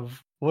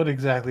of, what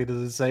exactly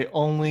does it say?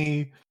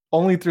 Only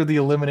through the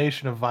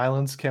elimination of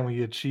violence can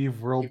we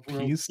achieve world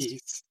peace.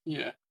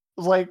 Yeah.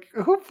 Like,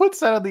 who puts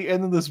that at the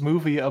end of this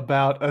movie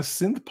about a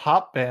synth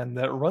pop band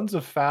that runs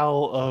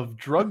afoul of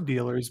drug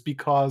dealers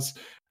because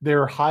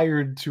they're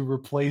hired to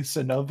replace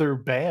another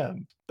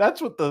band?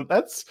 That's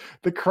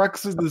the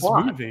crux of this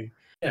movie.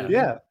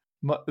 Yeah.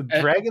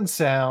 Dragon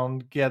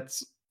Sound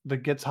gets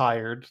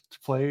hired to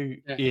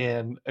play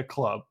in a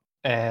club,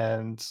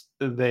 and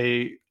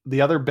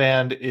the other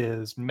band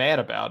is mad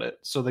about it,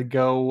 so they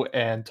go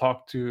and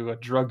talk to a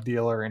drug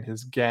dealer and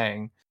his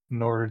gang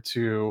in order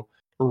to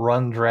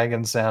run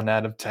Dragon Sound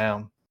out of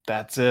town.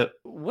 That's it.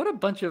 What a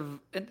bunch of...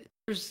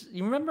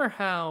 You remember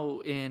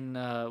how in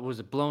was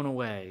it Blown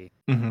Away?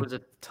 Mhm. There was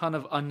a ton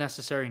of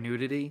unnecessary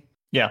nudity.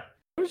 Yeah.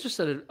 There was just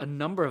a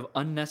number of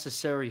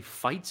unnecessary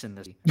fights in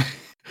this.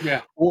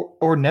 Yeah.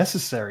 Or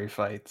necessary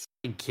fights.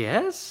 I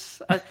guess.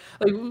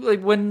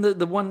 Like when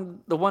the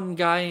one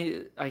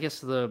guy, I guess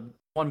the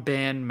one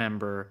band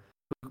member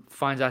who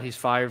finds out he's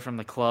fired from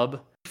the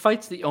club,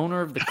 fights the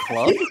owner of the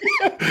club.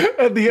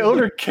 And the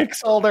owner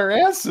kicks all their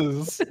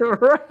asses.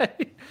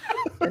 Right.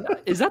 And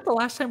is that the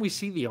last time we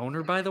see the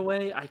owner, by the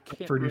way? I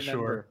can't Pretty remember.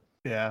 sure.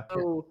 Yeah.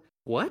 So,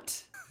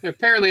 what?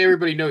 Apparently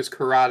everybody knows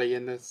karate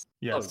in this.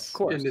 Oh, of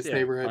course. In this yeah,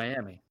 neighborhood.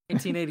 Miami.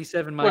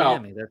 1987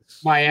 Miami.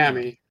 That's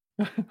Miami.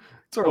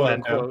 It's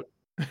Orlando.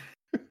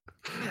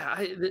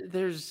 Yeah,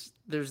 there's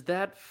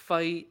that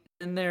fight,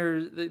 and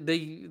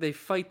they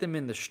fight them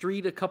in the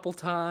street a couple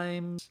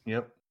times.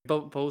 Yep.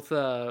 Both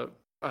was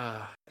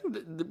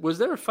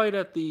there a fight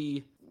at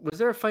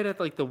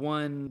like the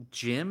one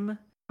gym, if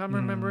I'm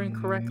remembering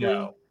correctly?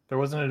 No, there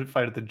wasn't a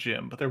fight at the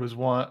gym, but there was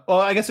one.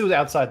 Well, I guess it was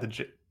outside the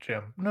gym.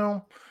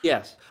 No.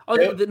 Yes. Oh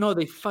no,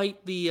 they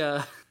fight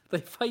the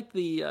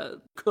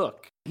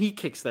cook. He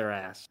kicks their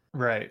ass.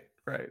 Right.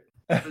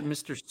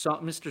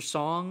 Mr.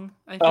 Song,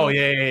 I think. Oh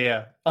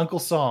yeah. Uncle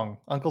Song.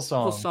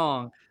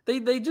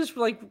 They just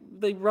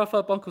they rough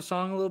up Uncle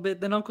Song a little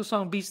bit. Then Uncle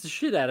Song beats the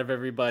shit out of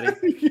everybody.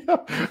 Yeah.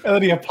 And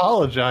then he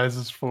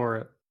apologizes for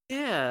it.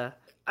 Yeah,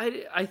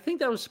 I think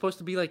that was supposed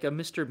to be like a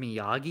Mr.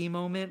 Miyagi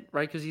moment,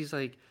 right? Because he's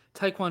like,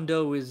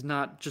 Taekwondo is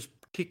not just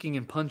kicking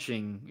and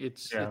punching;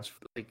 it's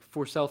like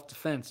for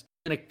self-defense.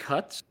 And it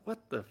cuts. What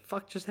the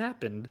fuck just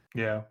happened?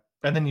 Yeah,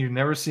 and then you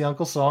never see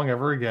Uncle Song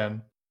ever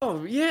again.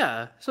 Oh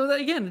yeah. So that,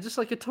 again, just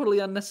like a totally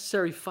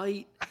unnecessary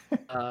fight.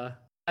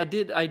 I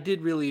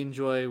did really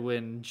enjoy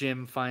when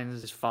Jim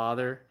finds his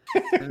father,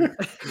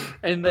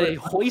 and they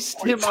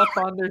hoist him up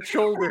on their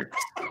shoulders.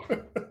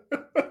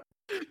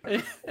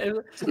 And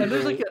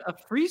there's like a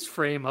freeze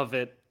frame of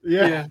it.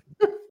 Yeah.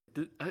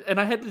 And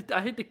I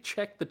had to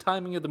check the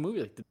timing of the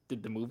movie. Like,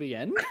 did the movie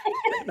end?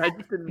 And I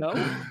just didn't know.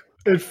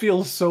 It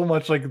feels so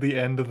much like the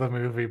end of the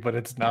movie, but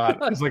it's not.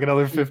 There's like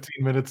another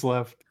 15 minutes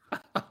left.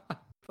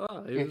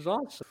 Oh, it was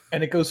awesome.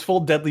 And it goes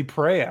full Deadly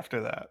Prey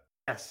after that.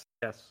 Yes.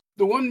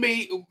 The one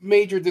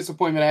major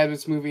disappointment I had with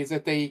this movie is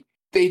that they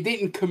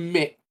didn't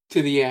commit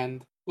to the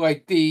end.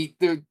 Like the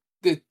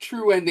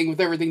true ending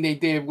with everything they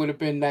did would have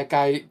been that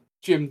guy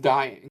Jim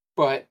dying.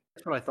 But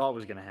that's what I thought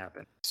was going to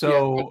happen.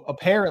 So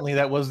apparently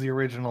that was the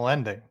original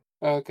ending.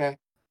 Okay.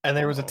 And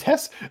there was a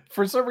test,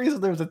 for some reason,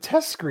 there was a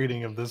test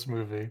screening of this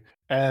movie.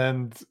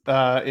 And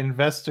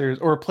investors,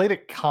 or played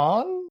at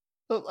Cannes?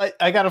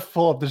 I got to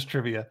pull up this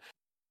trivia.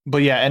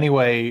 But yeah,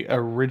 anyway,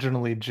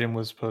 originally Jim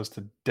was supposed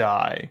to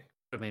die.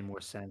 It made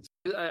more sense.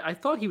 I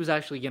thought he was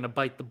actually going to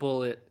bite the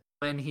bullet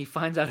when he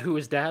finds out who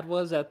his dad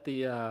was at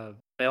the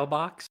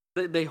mailbox.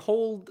 They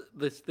hold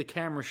the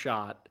camera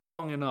shot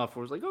long enough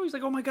where it's like, he's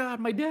like, oh my God,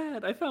 my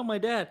dad, I found my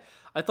dad.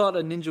 I thought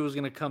a ninja was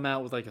going to come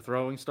out with like a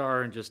throwing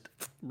star and just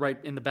right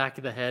in the back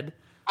of the head.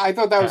 I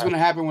thought that was going to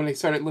happen when they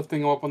started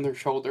lifting him up on their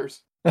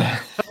shoulders.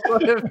 That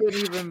would have been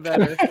even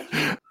better.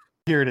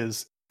 Here it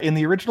is. In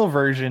the original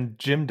version,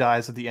 Jim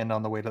dies at the end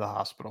on the way to the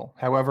hospital.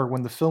 However,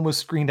 when the film was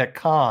screened at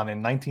Cannes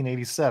in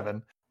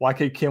 1987,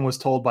 YK Kim was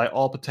told by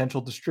all potential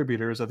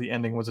distributors that the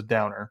ending was a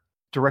downer.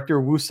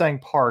 Director Woo-Sang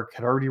Park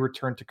had already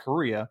returned to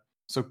Korea,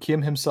 so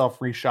Kim himself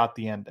reshot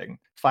the ending.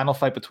 Final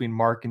fight between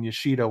Mark and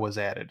Yoshido was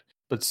added.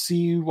 But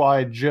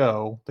C.Y.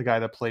 Joe, the guy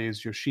that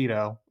plays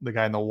Yoshido, the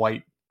guy in the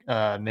white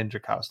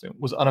ninja costume,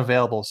 was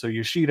unavailable, so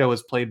Yoshido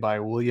is played by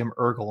William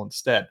Ergel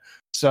instead.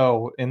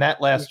 So in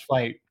that last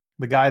fight,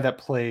 the guy that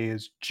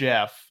plays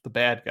Jeff, the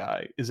bad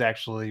guy, is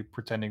actually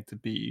pretending to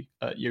be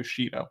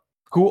Yoshido,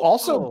 who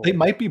also, they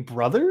might be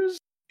brothers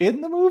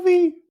in the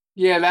movie?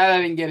 Yeah, that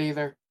I didn't get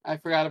either. I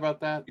forgot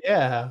about that.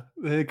 Yeah,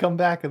 they come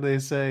back and they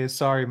say,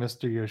 sorry,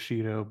 Mr.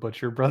 Yoshido,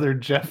 but your brother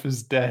Jeff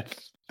is dead.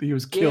 He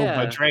was killed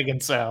by Dragon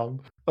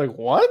Sound. Like,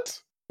 what?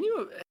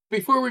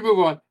 Before we move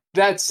on,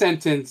 that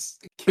sentence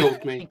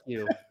killed me. Thank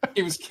you.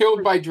 He was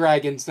killed by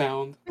Dragon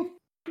Sound.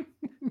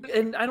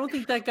 And I don't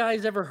think that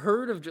guy's ever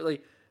heard of,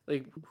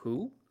 like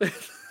who?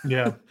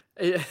 Yeah.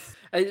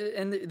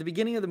 And the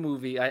beginning of the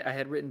movie, I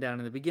had written down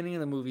in the beginning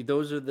of the movie,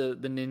 those are the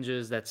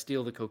ninjas that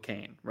steal the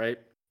cocaine, right?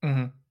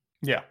 Mm-hmm.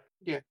 Yeah.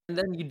 Yeah. And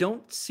then you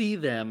don't see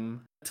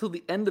them until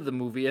the end of the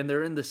movie, and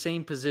they're in the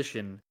same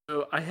position.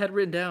 So I had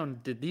written down,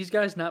 did these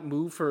guys not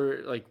move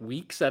for like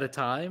weeks at a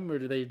time, or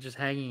are they just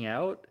hanging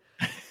out?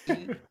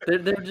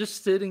 they're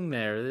just sitting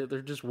there.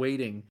 They're just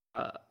waiting.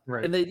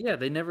 Right. And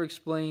they never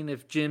explain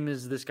if Jim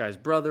is this guy's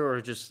brother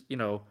or just,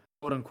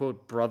 quote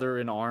unquote brother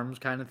in arms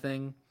kind of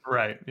thing.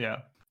 Right. Yeah.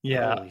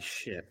 Yeah. Holy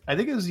shit. I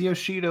think it was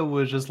Yoshido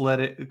was just let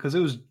it, because it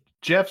was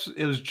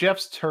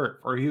Jeff's turf,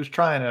 or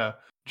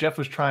Jeff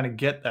was trying to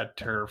get that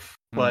turf,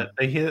 but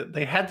they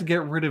had to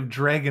get rid of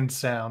Dragon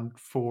Sound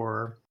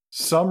for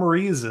some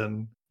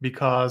reason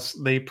because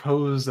they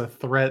pose a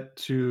threat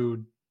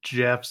to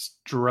Jeff's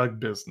drug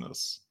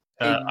business.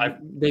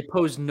 They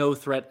pose no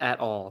threat at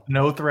all.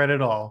 No threat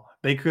at all.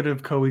 They could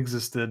have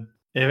coexisted.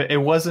 It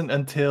wasn't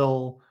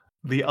until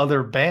the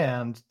other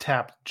band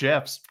tapped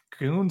Jeff's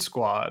goon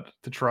squad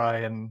to try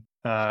and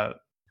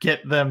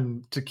get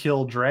them to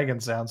kill Dragon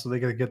Sound so they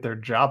could get their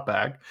job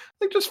back.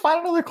 Like, just find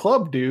another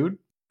club, dude.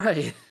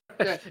 Right.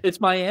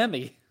 It's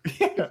Miami.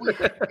 Yeah.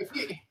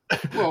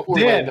 Well,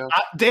 Orlando.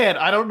 Dad,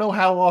 I don't know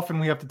how often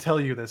we have to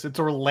tell you this. It's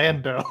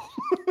Orlando.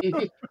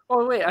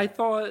 Oh, wait, I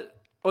thought...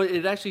 Oh,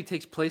 it actually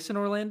takes place in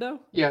Orlando?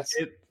 Yes.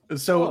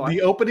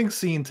 The opening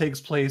scene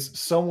takes place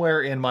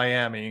somewhere in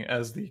Miami,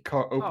 as the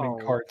opening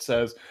card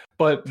says.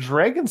 But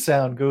Dragon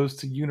Sound goes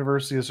to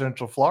University of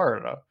Central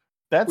Florida.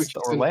 That's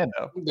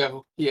Orlando.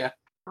 No, yeah.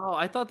 Oh,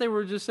 I thought they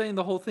were just saying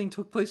the whole thing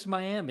took place in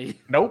Miami.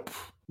 Nope.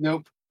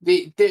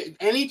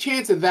 Any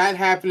chance of that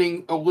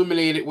happening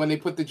eliminated when they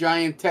put the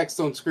giant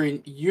text on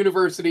screen,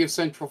 University of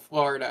Central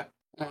Florida.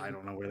 I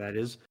don't know where that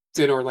is. It's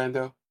in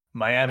Orlando.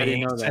 Miami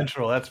ain't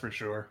Central, that's for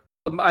sure.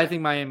 I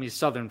think Miami's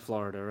southern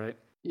Florida, right?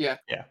 Yeah.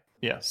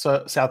 Yeah.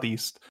 So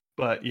southeast,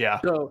 but yeah.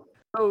 So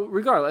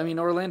regardless, I mean,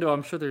 Orlando,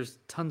 I'm sure there's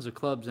tons of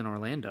clubs in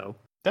Orlando.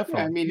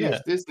 Definitely. Yeah, I mean,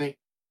 it's Disney.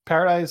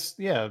 Paradise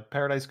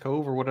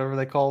Cove, or whatever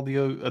they call the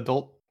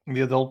adult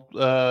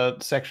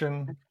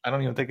section. I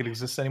don't even think it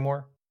exists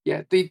anymore.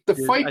 Yeah, the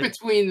fight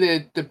between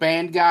the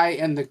band guy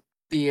and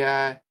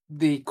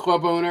the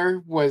club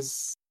owner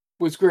was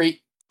great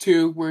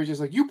too. Where it's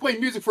just like, you play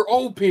music for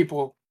old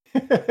people.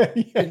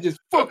 And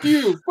just fuck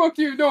you,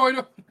 no,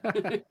 I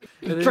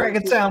don't.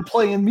 Dragon Sound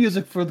playing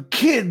music for the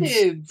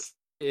kids.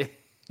 Yeah.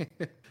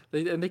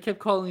 They kept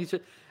calling each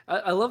other.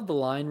 I love the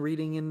line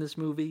reading in this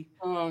movie.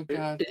 Oh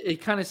god,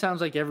 it kind of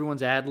sounds like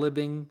everyone's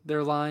ad-libbing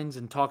their lines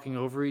and talking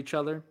over each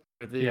other.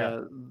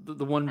 The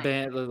one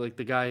band, like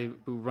the guy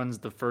who runs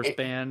the first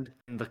band,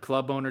 and the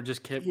club owner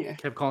just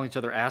kept calling each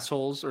other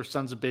assholes or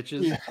sons of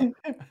bitches.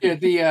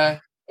 Yeah.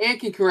 Ann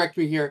can correct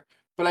me here,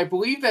 but I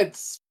believe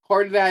that's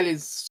part of that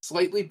is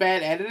slightly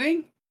bad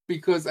editing,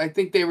 because I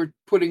think they were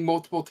putting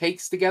multiple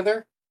takes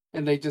together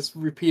and they just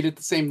repeated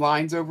the same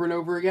lines over and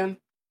over again.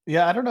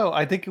 Yeah, I don't know.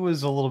 I think it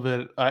was a little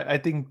bit. I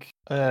think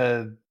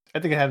it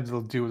had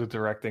to do with the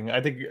directing.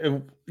 I think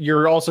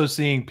you're also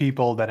seeing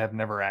people that have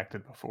never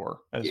acted before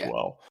as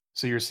well.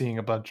 So you're seeing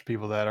a bunch of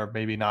people that are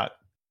maybe not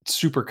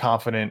super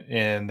confident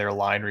in their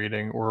line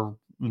reading or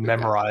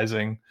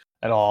memorizing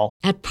at all.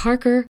 At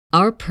Parker,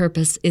 our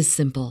purpose is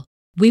simple.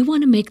 We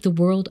want to make the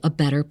world a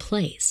better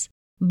place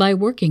by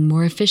working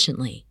more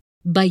efficiently,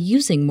 by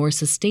using more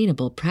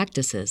sustainable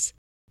practices,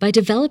 by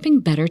developing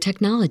better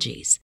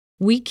technologies.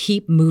 We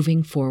keep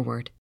moving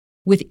forward.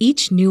 With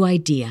each new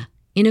idea,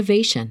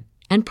 innovation,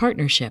 and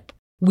partnership,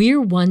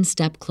 we're one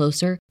step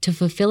closer to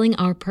fulfilling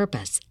our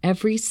purpose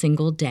every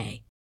single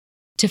day.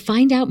 To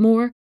find out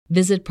more,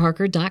 visit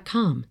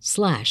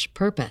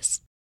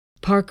parker.com/purpose.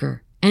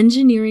 Parker,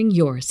 engineering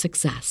your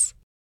success.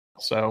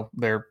 So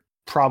there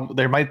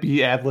might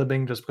be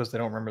ad-libbing just because they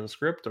don't remember the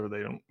script, or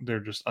they're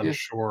just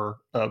unsure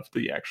of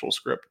the actual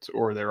script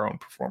or their own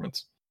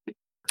performance.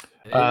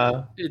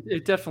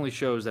 It definitely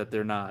shows that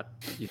they're not,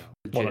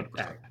 legit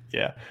actors.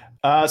 Yeah.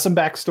 Some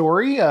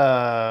backstory.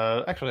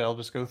 Actually, I'll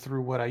just go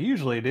through what I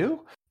usually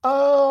do.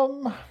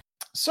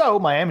 So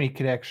Miami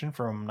Connection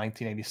from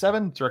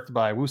 1987, directed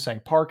by Woo-Sang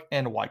Park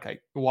and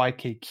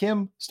YK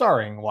Kim,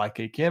 starring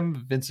YK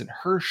Kim, Vincent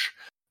Hirsch,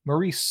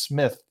 Maurice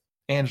Smith,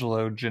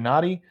 Angelo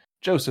Gennati,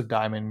 Joseph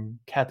Diamond,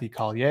 Kathy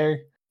Collier,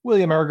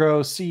 William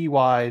Ergo,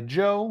 C.Y.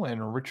 Joe,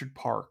 and Richard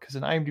Park. Has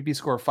an IMDb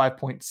score of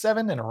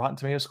 5.7 and a Rotten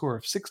Tomatoes score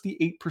of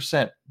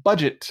 68%.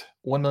 Budget,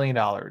 $1 million.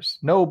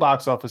 No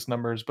box office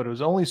numbers, but it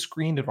was only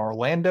screened in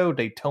Orlando,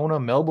 Daytona,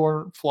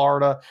 Melbourne,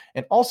 Florida,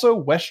 and also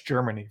West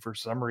Germany for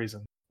some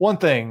reason. One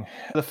thing,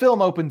 the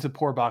film opened to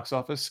poor box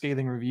office,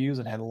 scathing reviews,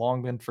 and had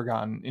long been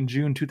forgotten. In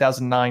June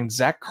 2009,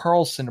 Zach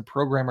Carlson, a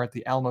programmer at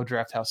the Alamo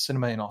Drafthouse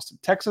Cinema in Austin,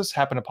 Texas,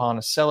 happened upon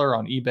a seller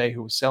on eBay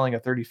who was selling a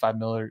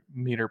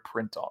 35mm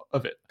print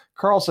of it.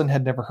 Carlson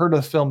had never heard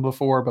of the film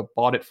before, but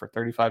bought it for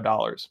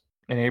 $35.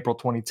 In April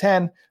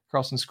 2010,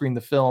 Carlson screened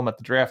the film at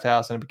the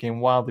Drafthouse, and it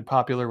became wildly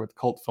popular with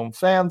cult film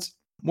fans.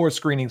 More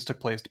screenings took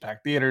place to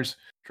pack theaters.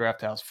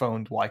 Drafthouse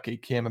phoned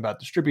YK Kim about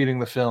distributing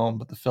the film,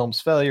 but the film's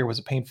failure was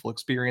a painful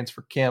experience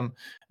for Kim,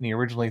 and he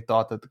originally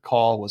thought that the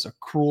call was a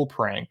cruel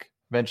prank.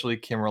 Eventually,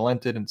 Kim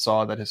relented and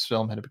saw that his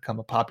film had become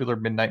a popular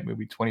midnight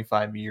movie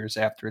 25 years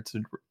after its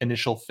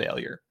initial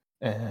failure.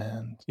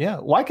 And yeah,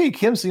 YK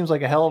Kim seems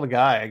like a hell of a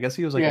guy. I guess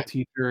he was like a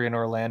teacher in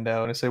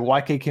Orlando. And I say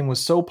YK Kim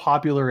was so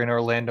popular in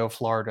Orlando,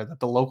 Florida,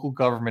 that the local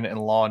government and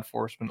law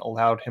enforcement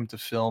allowed him to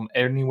film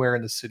anywhere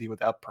in the city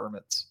without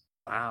permits.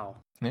 Wow.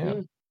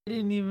 Yeah. They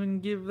didn't even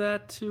give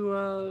that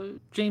to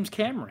James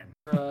Cameron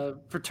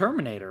for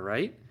Terminator,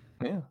 right?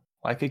 Yeah.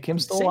 YK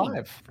Kim's still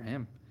alive. For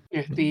him.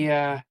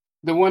 Yeah,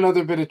 the one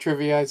other bit of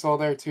trivia I saw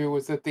there too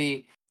was that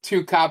the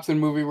two cops in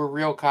the movie were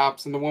real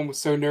cops, and the one was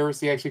so nervous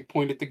he actually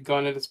pointed the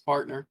gun at his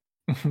partner.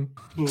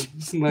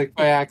 Like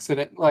by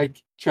accident,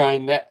 like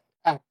trying to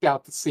act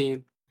out the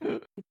scene.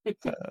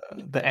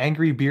 The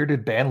angry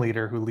bearded band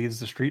leader who leads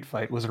the street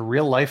fight was a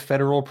real life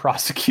federal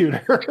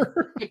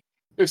prosecutor.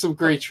 There's some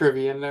great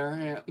trivia in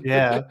there.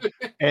 Yeah.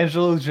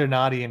 Angelo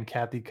Gennati and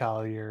Kathy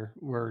Collier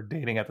were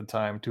dating at the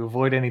time. To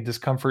avoid any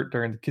discomfort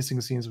during the kissing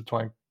scenes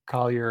between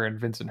Collier and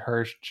Vincent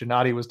Hirsch,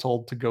 Gennati was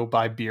told to go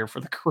buy beer for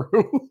the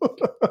crew.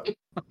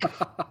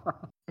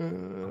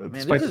 Man,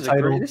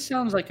 this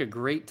sounds like a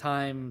great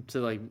time to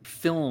like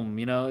film.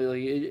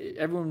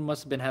 Everyone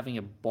must have been having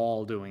a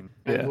ball doing.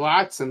 And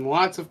lots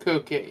of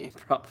cocaine.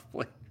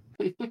 Probably.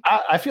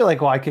 I feel like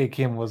YK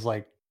Kim was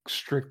like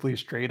strictly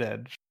straight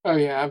edge. Oh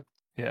yeah.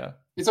 Yeah.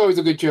 It's always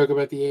a good joke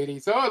about the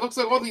 80s. Oh, it looks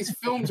like all these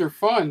films are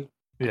fun.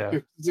 Yeah.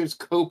 There's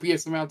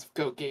copious amounts of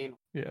cocaine.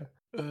 Yeah.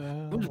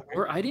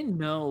 I didn't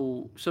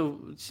know. So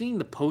seeing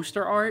the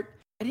poster art,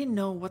 I didn't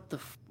know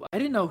I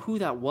didn't know who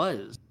that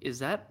was. Is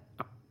that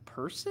a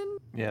person?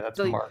 Yeah, that's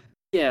like, Mark.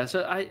 Yeah,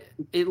 so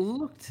it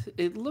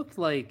looked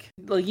like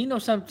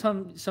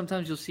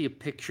sometimes you'll see a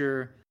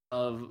picture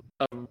of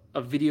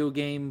a video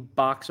game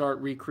box art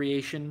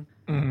recreation.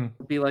 Mm-hmm.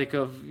 It'd be like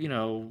of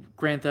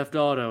Grand Theft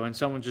Auto, and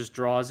someone just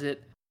draws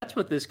it. That's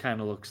what this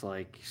kind of looks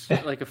like.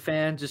 Like a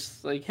fan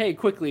just like, hey,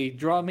 quickly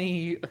draw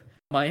me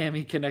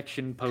Miami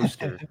Connection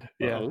poster.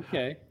 Yeah. Oh,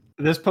 okay.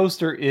 This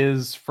poster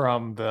is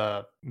from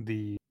the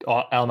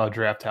Alamo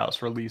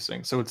Drafthouse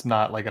releasing, so it's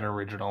not like an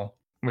original.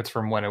 It's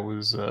from when it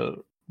was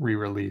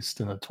re-released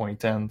in the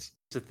 2010s.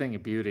 It's a thing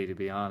of beauty, to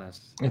be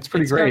honest. It's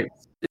pretty great.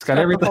 It's got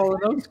everything. The Hall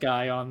 & Oates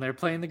guy on there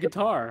playing the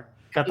guitar.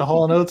 Got the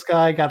Hall & Oates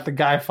guy. Got the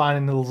guy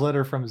finding the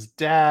letter from his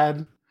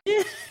dad.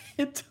 Yeah,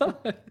 it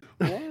does.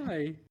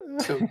 Why?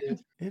 So good.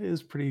 It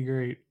is pretty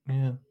great.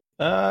 Yeah.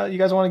 You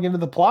guys want to get into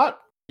the plot?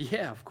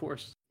 Yeah, of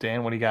course.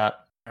 Dan, what do you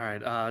got? All right.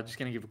 Just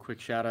going to give a quick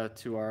shout out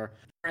to our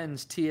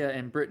friends Tia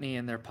and Brittany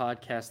and their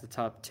podcast, The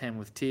Top 10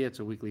 with Tia. It's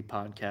a weekly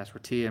podcast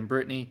where Tia and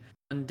Brittany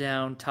run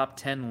down top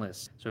 10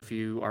 lists. So if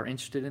you are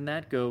interested in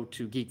that, go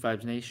to Geek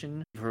Vibes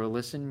Nation. Give her a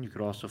listen. You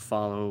could also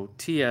follow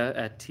Tia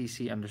at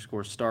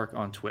TC_Stark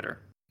on Twitter.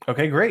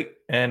 Okay, great.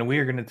 And we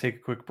are going to take a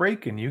quick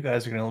break, and you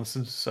guys are going to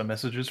listen to some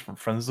messages from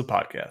friends of the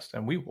podcast,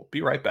 and we will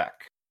be right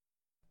back.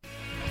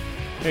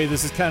 Hey,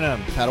 this is Ken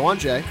M. Padawan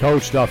J.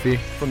 Coach Duffy.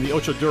 From the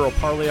Ocho Duro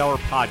Parlay Hour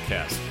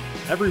podcast.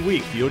 Every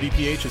week, the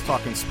ODPH is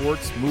talking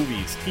sports,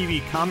 movies,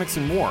 TV, comics,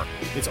 and more.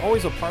 It's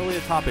always a parlay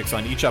of topics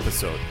on each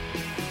episode.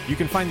 You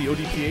can find the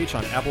ODPH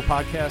on Apple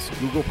Podcasts,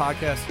 Google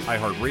Podcasts,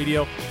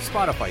 iHeartRadio,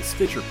 Spotify,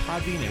 Stitcher,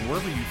 Podbean, and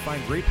wherever you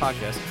find great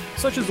podcasts,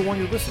 such as the one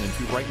you're listening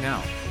to right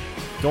now.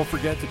 Don't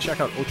forget to check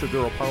out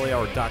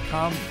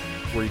OchoDuroParlayHour.com,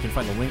 where you can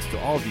find the links to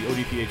all of the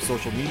ODPH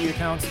social media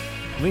accounts,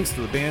 links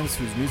to the bands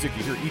whose music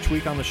you hear each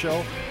week on the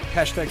show,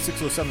 hashtag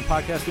 607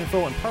 podcast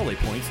info, and parlay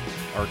points,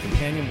 our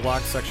companion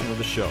blog section of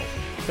the show.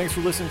 Thanks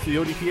for listening to the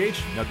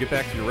ODPH. Now get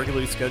back to your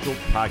regularly scheduled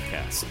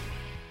podcast.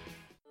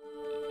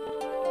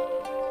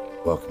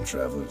 Welcome,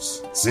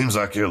 travelers. Seems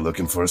like you're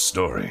looking for a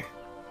story.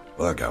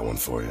 Well, I got one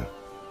for you.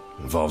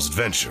 It involves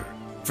adventure,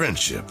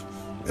 friendship,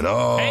 and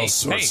all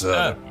sorts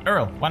of...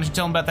 Earl, why don't you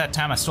tell him about that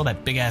time I stole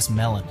that big-ass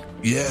melon?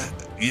 Yeah,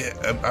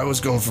 I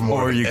was going for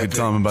more... Or you could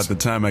tell him about the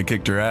time I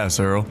kicked her ass,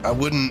 Earl. I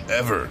wouldn't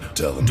ever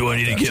tell him. Do I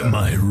need to get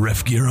my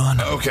ref gear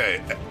on?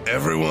 Okay,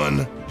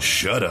 everyone,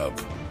 shut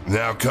up.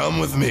 Now come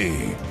with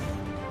me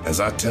as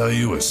I tell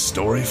you a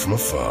story from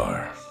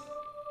afar.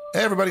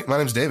 Hey everybody, my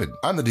name's David.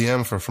 I'm the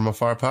DM for From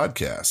Afar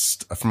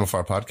Podcast. From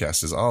Afar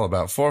Podcast is all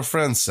about four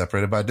friends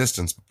separated by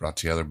distance, but brought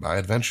together by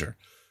adventure.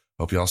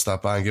 Hope you all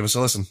stop by and give us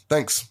a listen.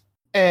 Thanks.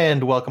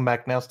 And welcome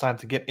back. Now it's time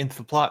to get into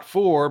the plot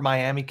for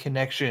Miami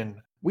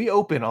Connection. We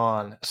open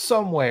on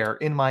somewhere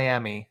in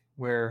Miami,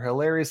 where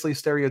hilariously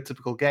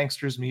stereotypical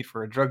gangsters meet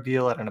for a drug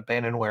deal at an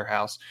abandoned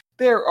warehouse.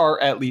 There are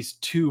at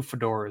least 2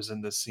 fedoras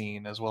in this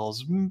scene, as well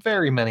as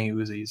very many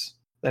Uzis.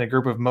 Then a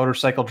group of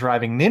motorcycle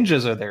driving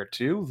ninjas are there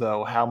too,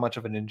 though how much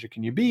of a ninja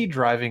can you be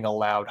driving a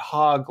loud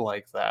hog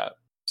like that?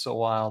 So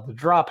while the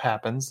drop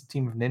happens, the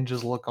team of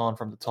ninjas look on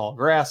from the tall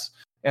grass.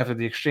 After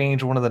the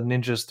exchange, one of the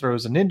ninjas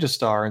throws a ninja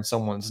star in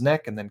someone's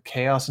neck, and then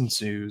chaos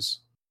ensues.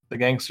 The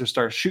gangsters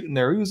start shooting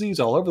their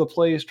Uzis all over the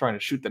place, trying to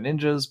shoot the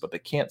ninjas, but they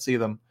can't see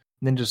them.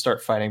 Ninjas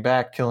start fighting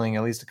back, killing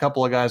at least a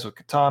couple of guys with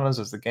katanas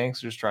as the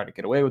gangsters try to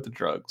get away with the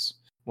drugs.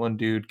 One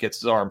dude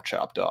gets his arm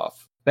chopped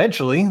off.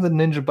 Eventually, the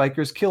ninja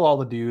bikers kill all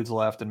the dudes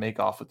left and make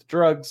off with the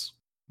drugs.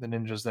 The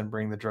ninjas then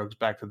bring the drugs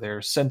back to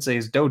their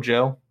sensei's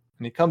dojo,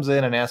 and he comes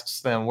in and asks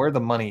them where the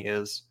money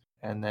is,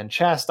 and then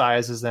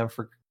chastises them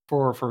for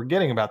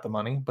forgetting about the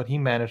money, but he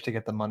managed to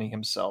get the money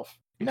himself.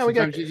 Now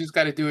Sometimes you just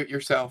got to do it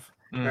yourself,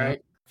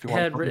 right? I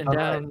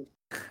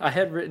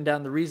had written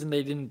down the reason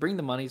they didn't bring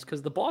the money is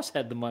because the boss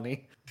had the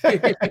money.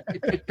 Can't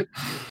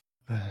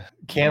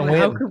How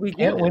win. could we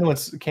Can't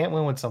get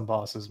win with some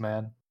bosses,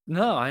 man.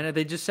 No, I know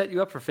they just set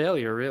you up for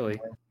failure, really.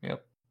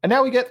 Yep. And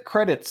now we get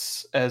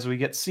credits as we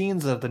get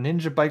scenes of the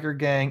Ninja Biker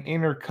Gang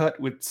intercut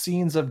with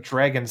scenes of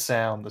Dragon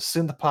Sound, the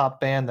synth pop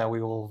band that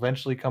we will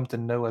eventually come to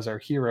know as our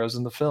heroes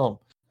in the film.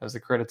 As the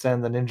credits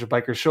end, the Ninja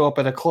Bikers show up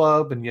at a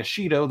club, and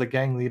Yoshido, the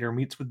gang leader,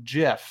 meets with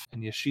Jeff.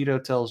 And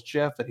Yoshido tells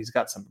Jeff that he's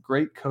got some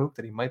great coke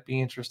that he might be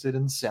interested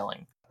in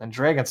selling. Then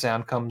Dragon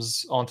Sound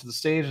comes onto the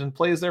stage and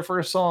plays their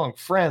first song,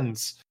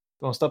 Friends,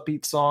 the most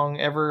upbeat song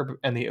ever,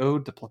 and the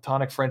ode to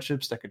platonic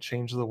friendships that could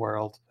change the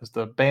world. As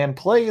the band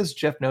plays,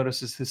 Jeff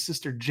notices his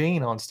sister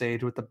Jane on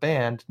stage with the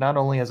band, not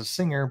only as a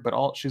singer,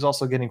 but she's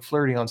also getting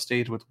flirty on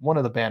stage with one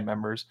of the band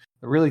members,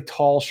 a really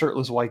tall,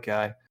 shirtless white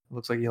guy. It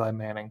looks like Eli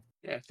Manning.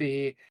 Yeah,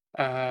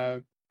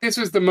 this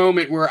was the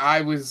moment where I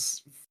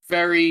was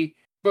very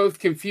both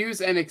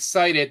confused and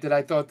excited that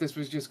I thought this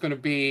was just going to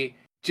be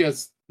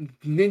just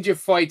ninja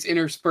fights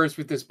interspersed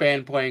with this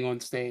band playing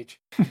on stage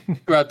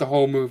throughout the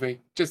whole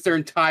movie. Just their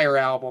entire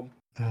album.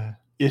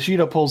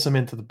 Yoshido pulls him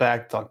into the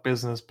back to talk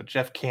business, but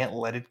Jeff can't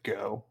let it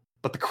go.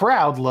 But the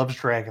crowd loves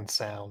Dragon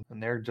Sound,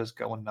 and they're just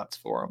going nuts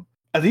for him.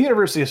 At the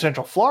University of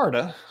Central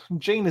Florida,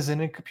 Jane is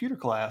in a computer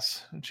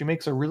class, and she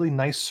makes a really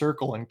nice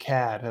circle in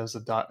CAD, as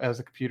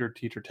the computer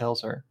teacher tells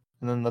her.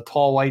 And then the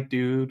tall white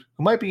dude,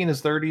 who might be in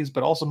his 30s,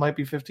 but also might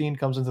be 15,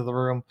 comes into the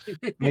room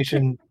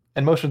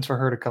and motions for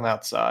her to come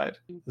outside.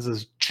 This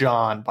is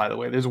John, by the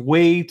way. There's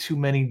way too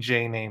many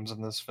J names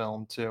in this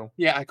film, too.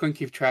 Yeah, I couldn't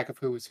keep track of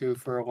who was who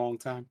for a long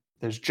time.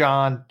 There's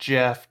John,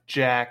 Jeff,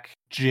 Jack,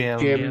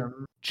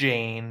 Jim,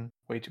 Jane.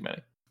 Way too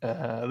many.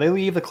 They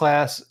leave the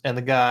class, and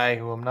the guy,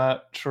 who I'm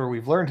not sure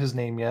we've learned his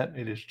name yet,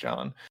 it is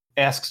John,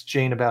 asks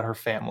Jane about her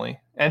family.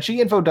 And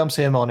she info dumps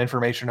him on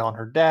information on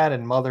her dad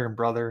and mother and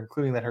brother,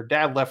 including that her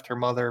dad left her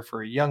mother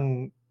for a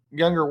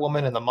younger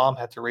woman, and the mom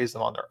had to raise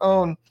them on their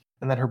own,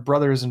 and that her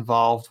brother is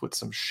involved with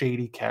some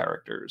shady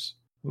characters.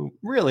 Who,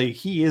 really,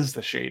 he is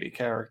the shady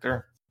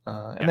character.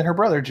 And then her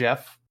brother,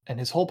 Jeff, and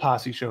his whole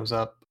posse shows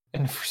up,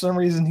 and for some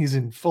reason he's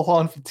in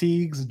full-on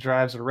fatigues and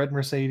drives a red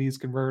Mercedes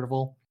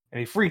convertible. And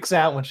he freaks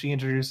out when she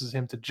introduces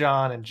him to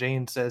John, and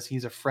Jane says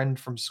he's a friend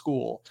from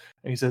school.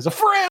 And he says, "A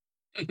friend!"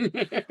 And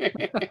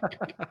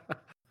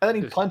then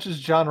he punches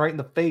John right in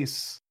the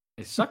face.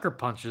 He sucker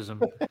punches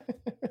him.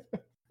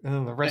 And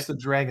then the rest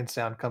of Dragon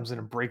Sound comes in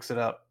and breaks it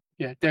up.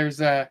 Yeah, there's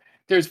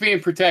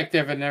being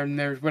protective, and then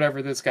there's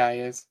whatever this guy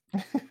is.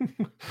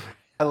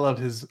 I love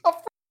his...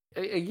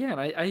 Again,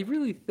 I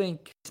really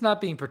think it's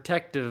not being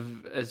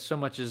protective as so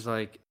much as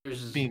like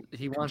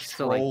he wants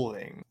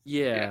controlling. to like,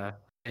 yeah.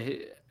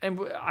 And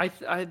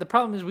the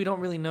problem is we don't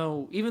really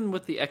know, even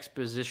with the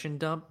exposition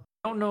dump,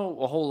 we don't know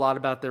a whole lot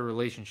about their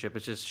relationship.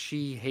 It's just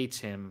she hates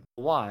him.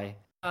 Why?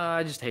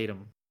 I just hate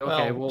him.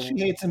 Okay, well, she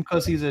hates him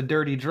because he's a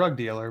dirty drug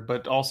dealer,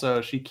 but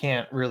also she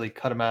can't really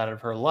cut him out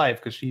of her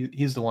life because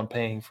he's the one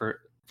paying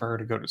for her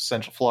to go to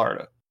Central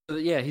Florida.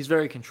 Yeah, he's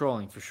very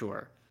controlling for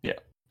sure. Yeah,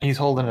 he's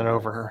holding it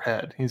over her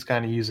head. He's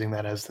kind of using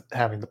that as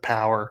having the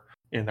power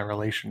in the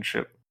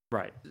relationship.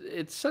 Right.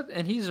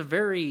 And he's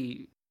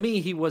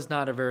he was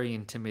not a very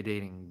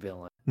intimidating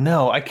villain.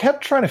 No, I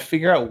kept trying to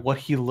figure out what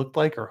he looked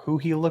like or who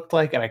he looked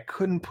like, and I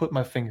couldn't put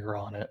my finger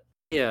on it.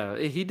 Yeah,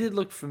 he did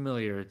look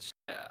familiar.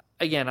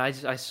 Again, I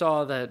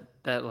saw that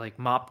like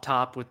mop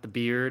top with the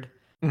beard,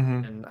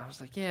 and I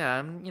was like,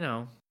 yeah,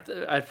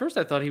 at first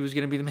I thought he was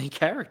going to be the main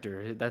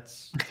character.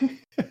 That's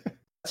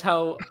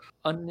how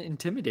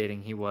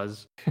unintimidating he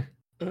was.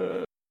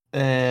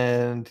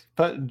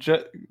 But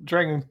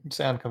Dragon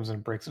Sound comes in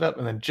and breaks it up,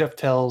 and then Jeff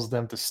tells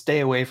them to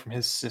stay away from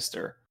his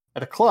sister.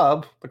 At a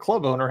club, the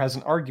club owner has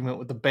an argument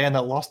with the band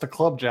that lost the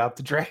club job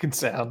to Dragon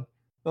Sound.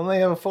 Then they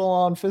have a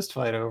full-on fist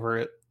fight over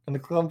it, and the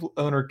club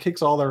owner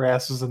kicks all their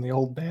asses and the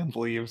old band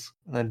leaves.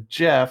 And then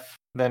Jeff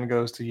then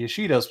goes to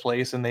Yoshida's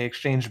place, and they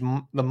exchange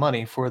the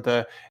money for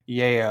the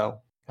yayo,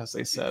 as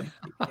they said.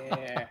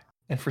 Yeah.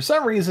 And for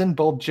some reason,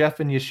 both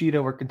Jeff and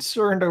Yoshida were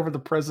concerned over the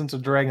presence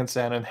of Dragon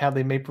Sound and how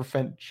they may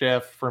prevent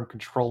Jeff from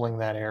controlling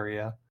that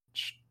area,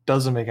 which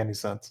doesn't make any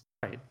sense.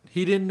 Right.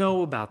 He didn't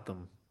know about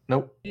them.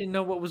 Nope. He didn't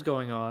know what was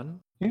going on.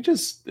 You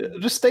just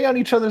stay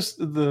on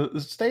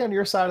stay on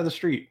your side of the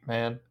street,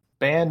 man.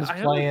 Band is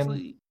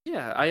playing.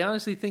 I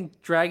honestly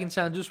think Dragon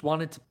Sound just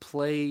wanted to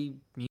play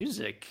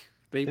music.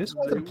 They just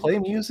wanted to play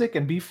music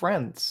and be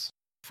friends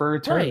for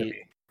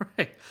eternity.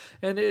 Right.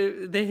 And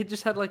they had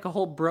just had like a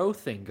whole bro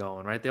thing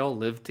going, right? They all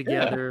lived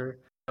together.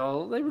 Yeah.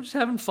 They were just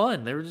having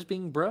fun. They were just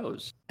being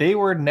bros. They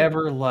were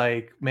never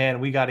like, man,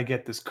 we got to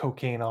get this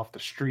cocaine off the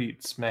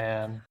streets,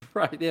 man.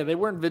 Right. Yeah. They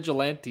weren't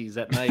vigilantes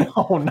at night.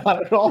 No,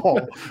 not at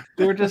all.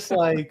 They were just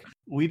like,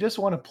 we just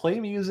want to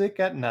play music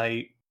at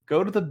night,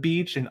 go to the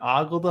beach and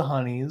ogle the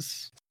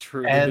honeys.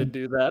 True. They did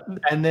do that.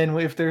 And then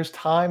if there's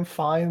time,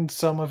 find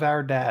some of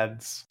our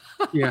dads.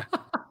 Yeah.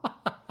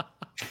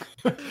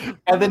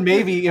 And then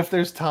maybe if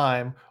there's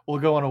time, we'll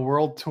go on a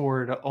world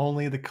tour to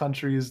only the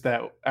countries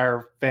that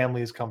our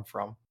families come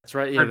from. That's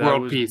right. Yeah,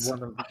 World Peace.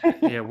 World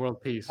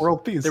Peace.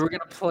 World Peace. They were going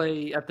to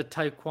play at the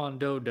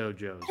Taekwondo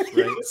dojos,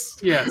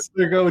 right? Yes.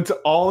 They're going to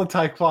all the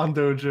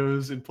Taekwondo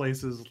dojos in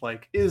places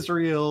like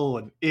Israel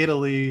and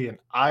Italy and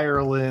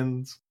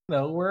Ireland,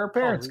 where our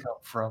parents come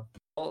from.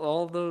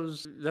 All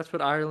those, that's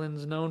what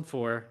Ireland's known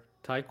for.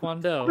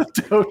 Taekwondo.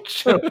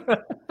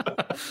 Dojo.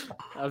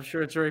 I'm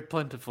sure it's very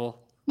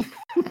plentiful.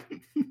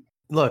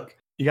 Look,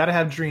 you got to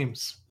have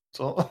dreams.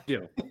 So yeah.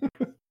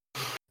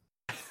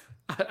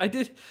 I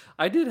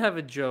did have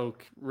a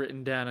joke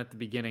written down at the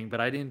beginning,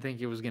 but I didn't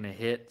think it was going to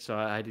hit, so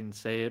I didn't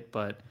say it.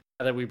 But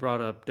now that we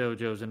brought up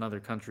dojos in other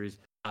countries,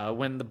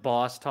 when the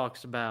boss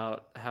talks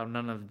about how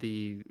none of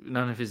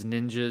his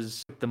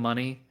ninjas took the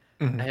money,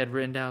 I had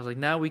written down, I was like,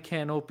 now we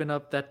can't open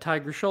up that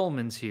Tiger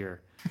Schulman's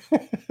here.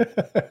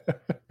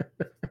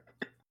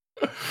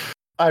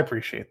 I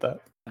appreciate that.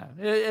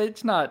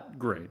 It's not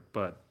great,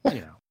 but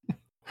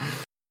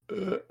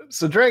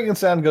So Dragon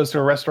Sound goes to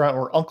a restaurant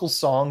where Uncle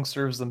Song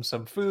serves them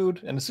some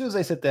food, and as soon as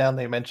they sit down,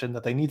 they mention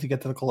that they need to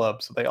get to the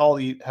club, so they all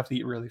have to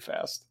eat really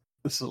fast.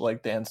 This is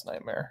like Dan's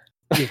nightmare.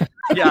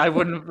 Yeah, I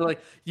wouldn't be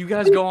like, you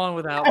guys go on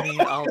without me.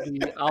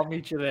 I'll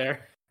meet you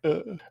there.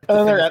 And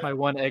then they're my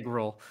one egg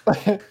roll.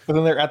 But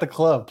then they're at the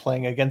club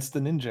playing Against the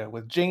Ninja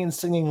with Jane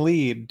singing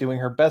lead, doing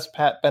her best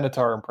Pat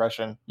Benatar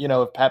impression.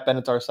 If Pat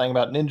Benatar sang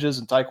about ninjas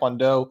and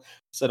Taekwondo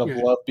instead of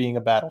love being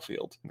a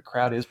battlefield. The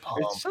crowd is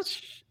pumped.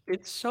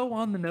 It's so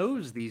on the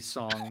nose, these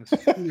songs.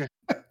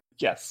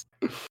 Yes.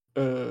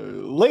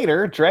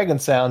 Later, Dragon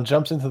Sound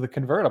jumps into the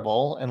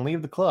convertible and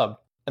leave the club.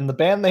 And the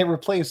band they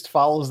replaced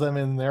follows them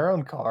in their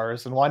own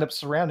cars and wind up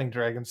surrounding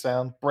Dragon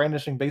Sound,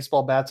 brandishing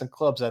baseball bats and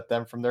clubs at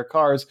them from their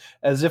cars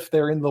as if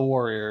they're in the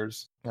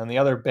Warriors. And the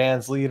other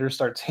band's leader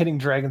starts hitting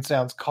Dragon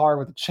Sound's car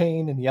with a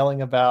chain and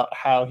yelling about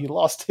how he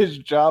lost his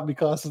job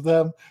because of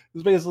them.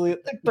 It's basically,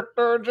 they took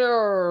their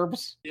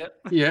jobs. Yep.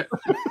 Yeah.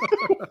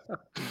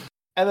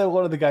 And then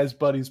one of the guy's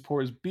buddies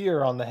pours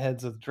beer on the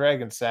heads of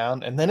Dragon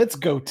Sound, and then it's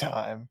go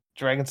time.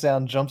 Dragon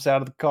Sound jumps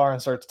out of the car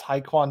and starts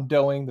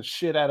taekwondoing the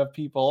shit out of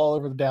people all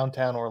over the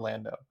downtown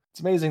Orlando.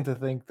 It's amazing to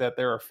think that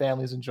there are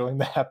families enjoying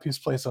the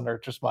happiest place on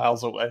earth just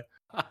miles away.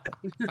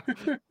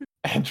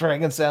 And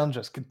Dragon Sound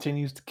just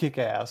continues to kick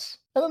ass.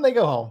 And then they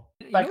go home.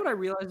 You know what I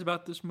realized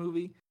about this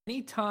movie?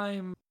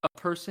 Anytime a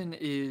person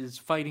is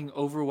fighting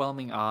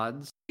overwhelming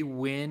odds, they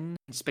win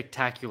in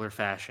spectacular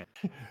fashion.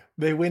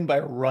 They win by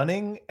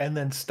running and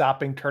then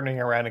stopping, turning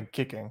around, and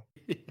kicking.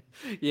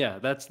 Yeah,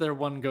 that's their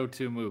one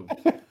go-to move.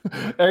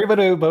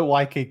 Everybody but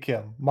YK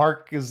Kim.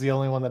 Mark is the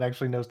only one that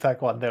actually knows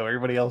Taekwondo.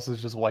 Everybody else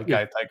is just white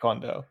guy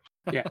Taekwondo.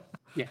 Yeah.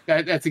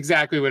 That's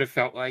exactly what it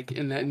felt like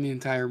in the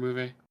entire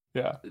movie.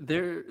 Yeah.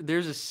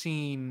 There's a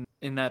scene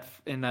in that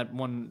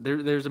one.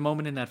 There's a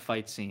moment in that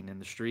fight scene in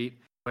the street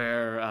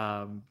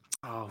where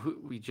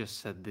we just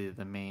said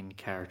the main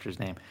character's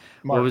name.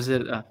 Mark. What was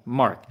it?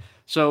 Mark.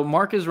 So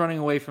Mark is running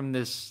away from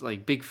this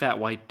like big fat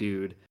white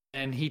dude,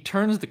 and he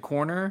turns the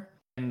corner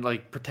and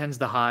like pretends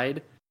to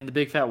hide. And the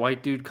big fat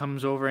white dude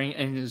comes over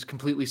and is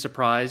completely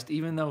surprised,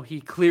 even though he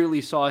clearly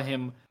saw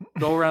him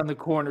go around the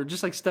corner,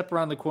 just like step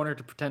around the corner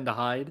to pretend to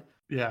hide.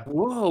 Yeah.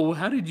 Whoa,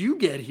 how did you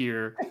get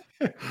here?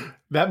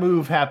 That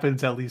move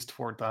happens at least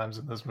 4 times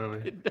in this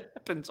movie. It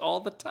happens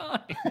all the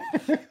time.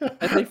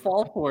 And they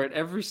fall for it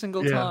every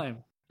single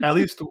time. At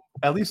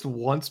least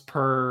once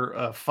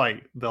per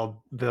fight,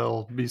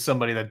 there'll be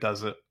somebody that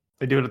does it.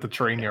 They do it at the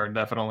train yard,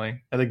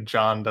 definitely. I think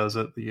John does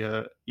it,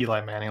 the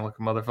Eli Manning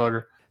looking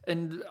motherfucker.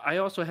 And I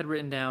also had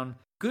written down,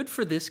 good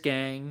for this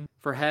gang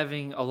for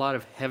having a lot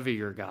of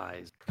heavier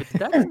guys. But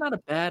that's not a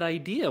bad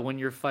idea when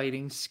you're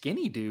fighting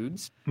skinny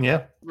dudes.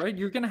 Yeah. Right?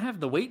 You're going to have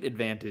the weight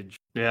advantage.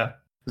 Yeah.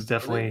 It's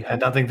definitely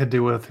had nothing to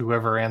do with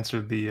whoever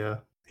answered the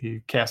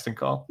casting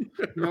call.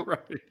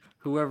 Right.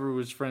 Whoever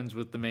was friends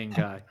with the main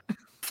guy.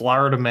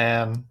 Florida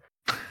man.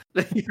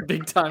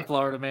 Big time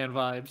Florida man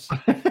vibes.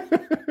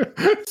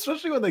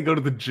 Especially when they go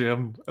to the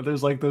gym.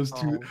 There's like those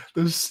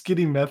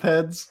skinny meth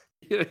heads.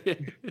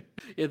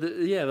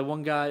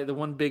 The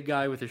one big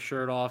guy with his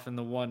shirt off, and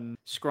the one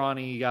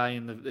scrawny guy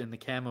in the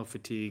camo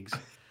fatigues.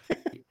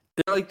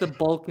 They're like the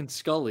Bulk and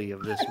Scully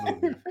of this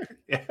movie.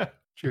 Yeah,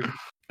 true.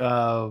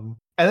 And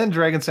then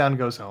Dragonsound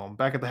goes home.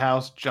 Back at the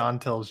house, John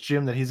tells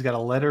Jim that he's got a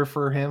letter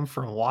for him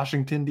from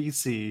Washington,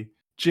 D.C.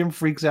 Jim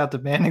freaks out,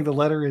 demanding the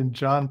letter, and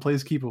John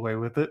plays keep away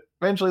with it.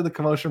 Eventually, the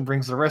commotion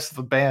brings the rest of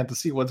the band to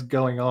see what's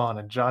going on,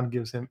 and John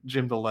gives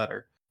Jim the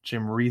letter.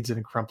 Jim reads it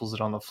and crumples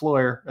it on the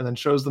floor, and then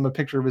shows them a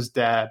picture of his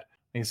dad.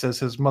 And he says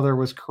his mother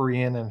was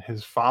Korean and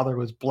his father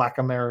was Black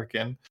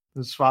American.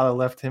 His father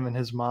left him and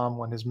his mom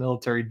when his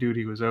military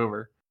duty was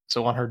over.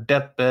 So on her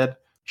deathbed,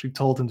 she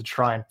told him to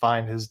try and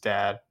find his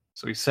dad.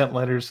 So he sent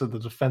letters to the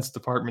Defense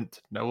Department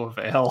to no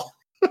avail.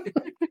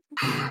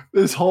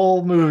 This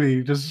whole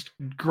movie just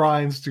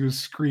grinds to a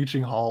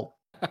screeching halt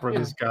for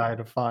this guy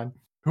to find,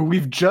 who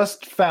we've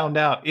just found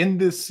out in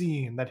this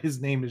scene that his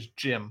name is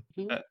Jim.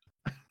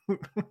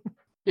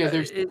 Yeah,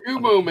 there's 2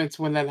 moments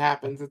when that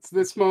happens. It's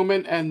this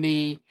moment and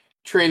the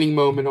training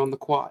moment on the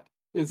quad.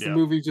 The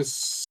movie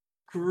just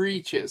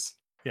screeches.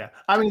 Yeah,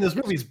 I mean, this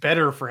movie's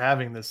better for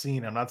having this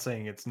scene. I'm not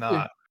saying it's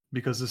not,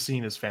 because the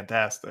scene is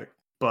fantastic.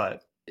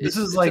 But it's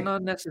like an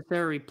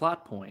unnecessary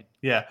plot point.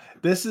 Yeah,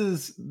 this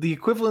is the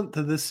equivalent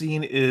to this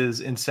scene is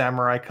in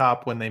Samurai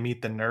Cop when they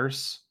meet the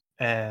nurse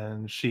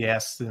and she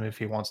asks him if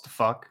he wants to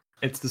fuck.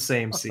 It's the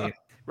same scene.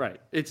 Right.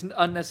 It's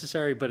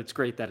unnecessary, but it's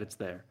great that it's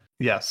there.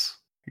 Yes,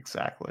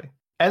 exactly.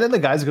 And then the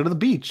guys go to the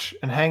beach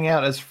and hang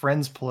out as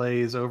Friends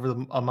plays over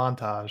a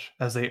montage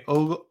as they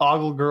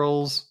ogle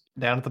girls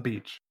down at the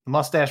beach. The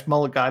mustache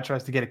mullet guy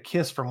tries to get a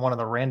kiss from one of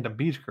the random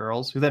beach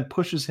girls, who then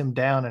pushes him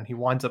down and he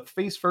winds up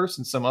face first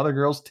in some other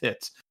girl's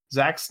tits.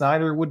 Zack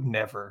Snyder would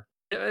never.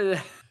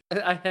 I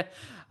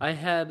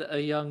had a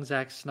young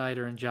Zack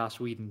Snyder and Joss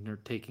Whedon are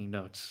taking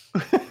notes.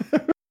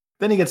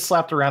 Then he gets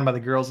slapped around by the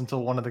girls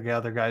until one of the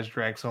other guys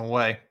drags him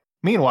away.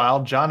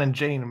 Meanwhile, John and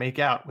Jane make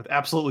out with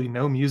absolutely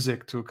no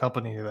music to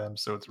accompany them,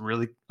 so it's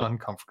really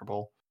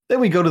uncomfortable. Then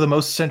we go to the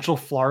most Central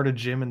Florida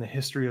gym in the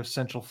history of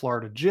Central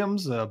Florida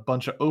gyms. A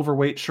bunch of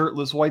overweight,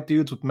 shirtless white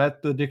dudes with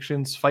meth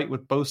addictions fight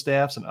with bow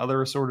staffs and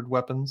other assorted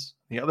weapons.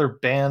 The other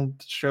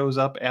band shows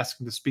up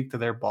asking to speak to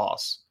their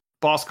boss.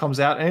 Boss comes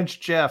out, and it's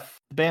Jeff.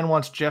 The band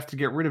wants Jeff to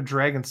get rid of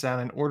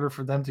Dragonsound in order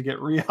for them to get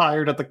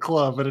rehired at the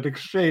club, and in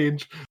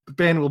exchange, the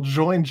band will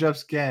join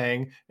Jeff's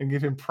gang and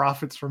give him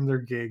profits from their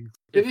gigs.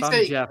 Did he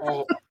say Jeff,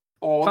 all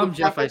if I'm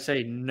Jeff, I profits?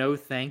 say no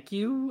thank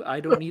you. I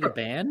don't need a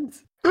band.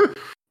 Go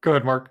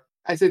ahead, Mark.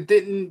 I said,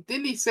 didn't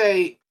he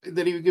say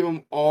that he would give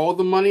them all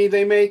the money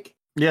they make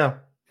Yeah.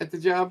 at the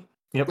job?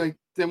 Yep. Like,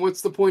 then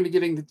what's the point of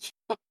getting the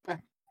job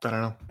back? I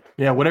don't know.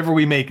 Yeah, whatever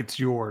we make, it's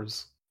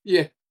yours.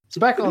 Yeah. So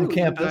back on You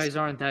campus. guys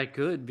aren't that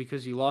good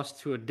because you lost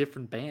to a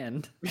different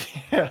band.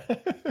 Yeah.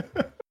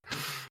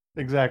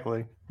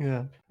 Exactly.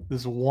 Yeah.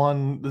 This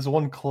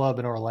one club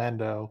in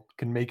Orlando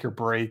can make or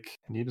break,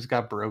 and you just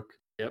got broke.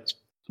 Yep.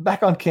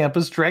 Back on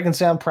campus,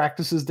 Dragonsound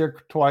practices their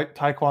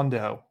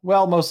taekwondo.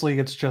 Well, mostly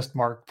it's just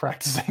Mark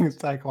practicing his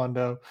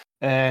taekwondo.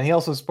 And he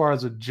also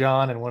spars with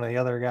John and one of the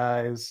other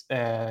guys.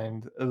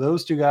 And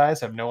those 2 guys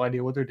have no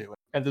idea what they're doing.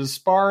 After the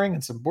sparring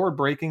and some board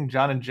breaking,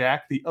 John and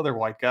Jack, the other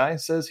white guy,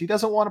 says he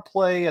doesn't want to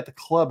play at the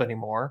club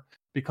anymore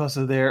because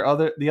of the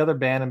other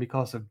band and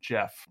because of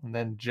Jeff. And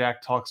then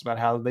Jack talks about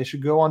how they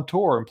should go on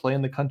tour and play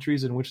in the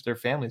countries in which their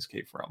families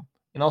came from.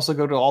 And also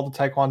go to all the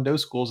taekwondo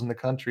schools in the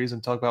countries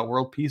and talk about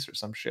world peace or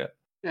some shit.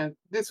 Yeah,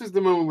 this was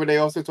the moment where they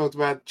also talked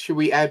about, should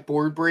we add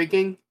board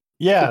breaking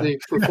Yeah. to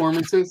the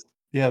performances?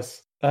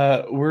 Yes.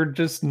 We're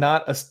just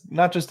not just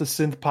a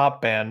synth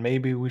pop band.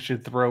 Maybe we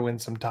should throw in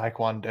some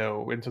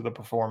taekwondo into the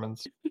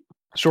performance.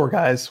 Sure,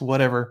 guys,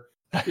 whatever.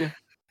 Yeah.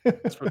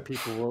 That's what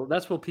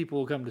people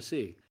will come to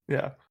see.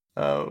 Yeah.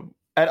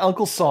 At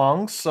Uncle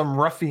Song's, some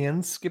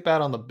ruffians skip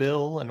out on the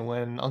bill, and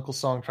when Uncle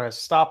Song tries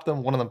to stop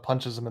them, one of them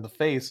punches him in the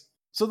face.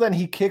 So then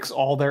he kicks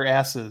all their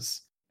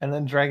asses. And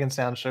then Dragon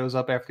Sound shows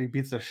up after he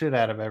beats the shit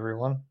out of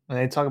everyone. And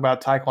they talk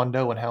about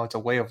Taekwondo and how it's a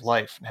way of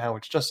life and how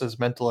it's just as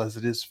mental as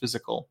it is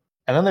physical.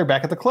 And then they're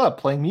back at the club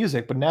playing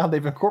music, but now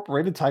they've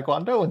incorporated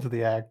Taekwondo into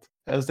the act.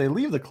 As they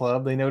leave the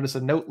club, they notice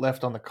a note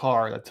left on the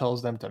car that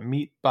tells them to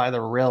meet by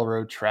the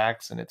railroad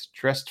tracks, and it's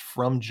addressed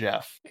from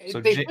Jeff. So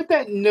They put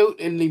that note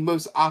in the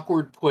most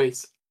awkward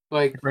place.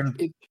 Like,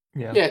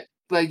 Yeah.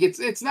 like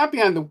it's not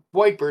behind the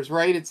wipers,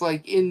 right? It's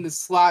like in the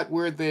slot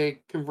where the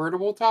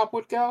convertible top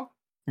would go.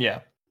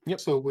 Yeah. Yep.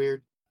 So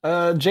weird.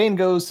 Jane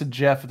goes to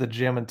Jeff at the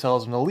gym and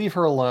tells him to leave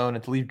her alone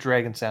and to leave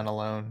Dragon Sound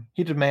alone.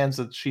 He demands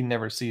that she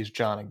never sees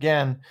John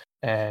again,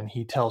 and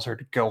he tells her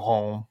to go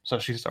home, so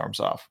she storms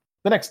off.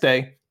 The next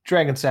day,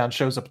 Dragon Sound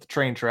shows up at the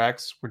train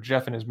tracks, where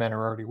Jeff and his men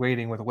are already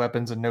waiting with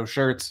weapons and no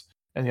shirts,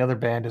 and the other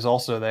band is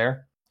also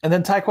there. And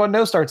then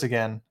Taekwondo starts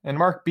again, and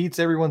Mark beats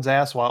everyone's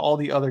ass while all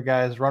the other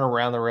guys run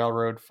around the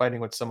railroad fighting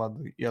with some of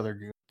the other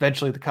goons.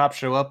 Eventually, the cops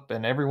show up,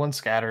 and everyone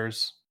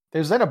scatters.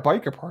 There's then a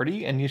biker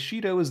party, and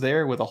Yoshido is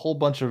there with a whole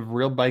bunch of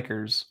real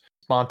bikers.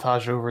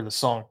 Montage over the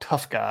song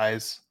Tough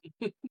Guys.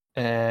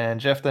 And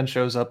Jeff then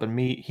shows up and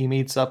he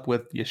meets up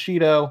with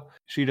Yoshido.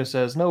 Yoshido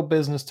says, no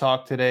business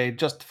talk today,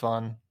 just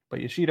fun. But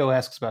Yoshido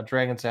asks about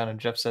Dragon Sound, and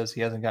Jeff says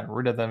he hasn't gotten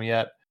rid of them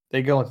yet.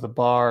 They go into the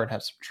bar and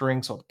have some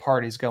drinks while the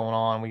party's going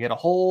on. We get a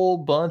whole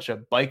bunch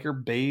of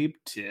biker babe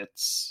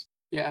tits.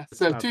 Yeah,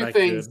 so two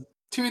things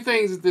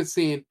with this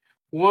scene.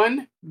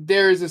 One,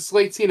 there is a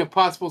slight scene of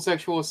possible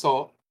sexual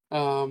assault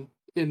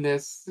in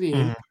this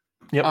scene.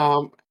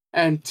 Yep.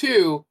 And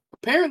two,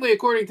 apparently,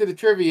 according to the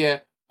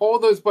trivia, all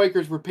those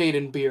bikers were paid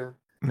in beer.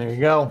 There you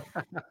go.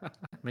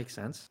 Makes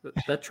sense.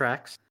 That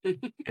tracks.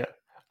 Yeah.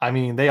 I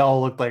mean, they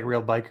all look like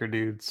real biker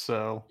dudes,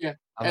 so yeah,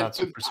 I'm not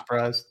super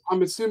surprised.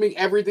 I'm assuming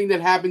everything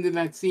that happened in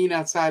that scene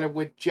outside of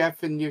what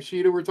Jeff and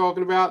Yoshida were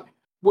talking about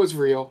was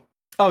real.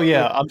 Oh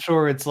yeah, I'm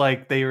sure it's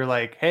like they were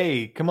like,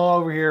 "Hey, come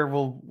on over here.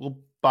 We'll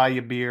buy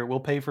you beer.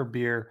 We'll pay for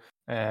beer,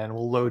 and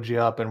we'll load you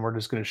up, and we're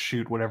just gonna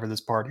shoot whatever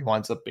this party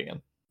winds up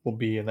being. We'll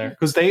be in there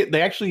because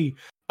they actually."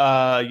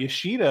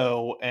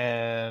 Yoshido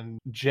and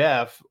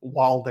Jeff,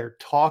 while they're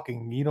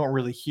talking, you don't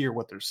really hear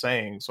what they're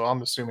saying. So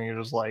I'm assuming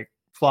you're just like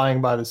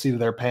flying by the seat of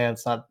their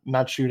pants,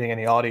 not shooting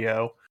any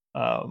audio,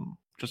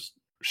 just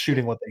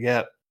shooting what they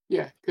get.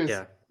 Yeah,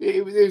 because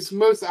it was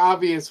most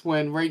obvious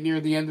when right near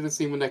the end of the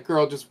scene when that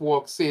girl just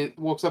walks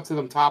up to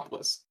them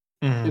topless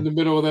in the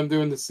middle of them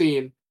doing the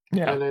scene.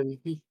 Yeah, and then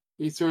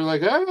he's sort of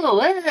like,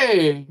 oh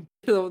hey,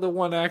 the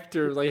one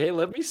actor like, hey,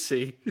 let me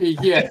see.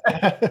 Yeah.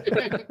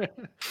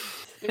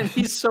 And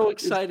he's so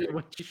excited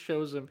when she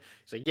shows him.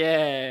 He's like,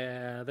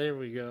 yeah, there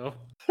we go.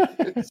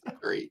 It's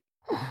great.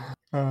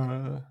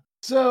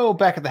 So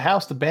back at the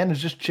house, the band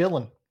is just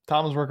chilling.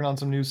 Tom is working on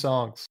some new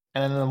songs.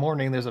 And then in the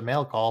morning, there's a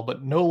mail call,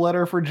 but no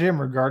letter for Jim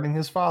regarding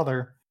his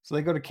father. So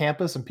they go to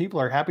campus, and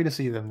people are happy to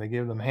see them. They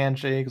give them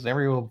handshakes.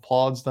 Everyone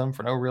applauds them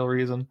for no real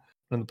reason.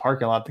 In the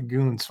parking lot, the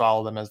goons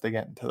follow them as they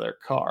get into their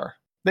car.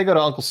 They go to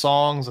Uncle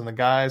Song's, and the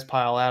guys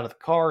pile out of the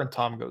car, and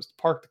Tom goes to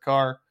park the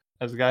car.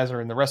 As the guys are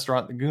in the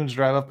restaurant, the goons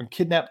drive up and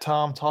kidnap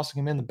Tom, tossing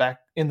him in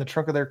the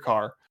trunk of their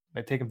car.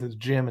 They take him to the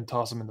gym and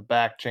toss him in the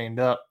back, chained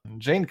up.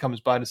 And Jane comes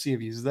by to see if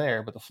he's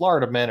there, but the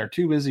Florida men are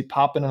too busy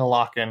popping and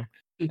locking,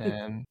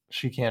 and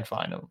she can't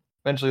find him.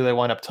 Eventually, they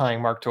wind up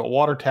tying Mark to a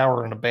water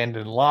tower in an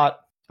abandoned lot.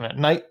 And at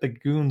night, the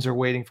goons are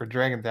waiting for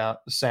Dragon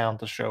Sound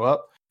to show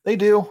up. They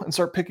do, and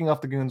start picking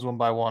off the goons one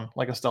by one,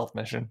 like a stealth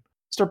mission.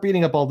 Start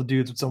beating up all the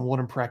dudes with some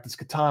wooden practice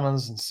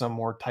katanas and some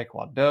more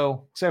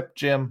taekwondo, except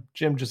Jim.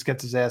 Jim just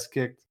gets his ass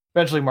kicked.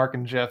 Eventually, Mark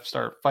and Jeff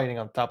start fighting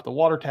on top of the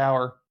water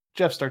tower.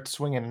 Jeff starts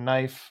swinging a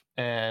knife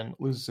and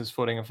loses his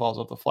footing and falls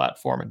off the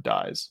platform and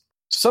dies.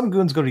 Some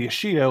goons go to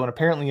Yoshido, and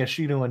apparently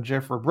Yoshido and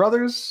Jeff were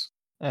brothers.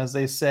 As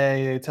they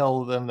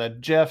tell them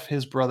that Jeff,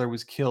 his brother,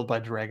 was killed by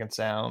Dragon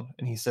Sound,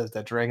 and he says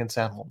that Dragon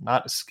Sound will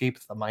not escape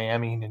the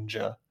Miami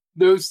Ninja.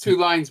 Those two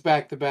lines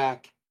back to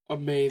back.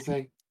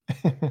 Amazing.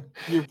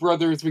 Your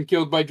brother has been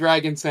killed by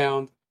Dragon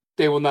Sound.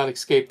 They will not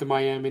escape the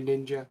Miami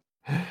Ninja.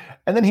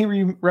 And then he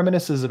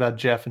reminisces about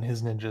Jeff and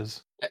his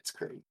ninjas. That's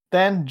great.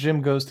 Then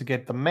Jim goes to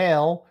get the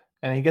mail,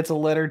 and he gets a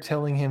letter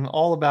telling him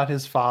all about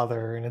his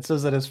father. And it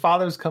says that his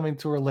father's coming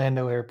to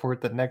Orlando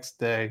Airport the next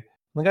day. And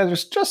the guys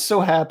are just so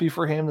happy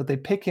for him that they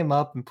pick him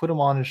up and put him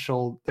on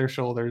their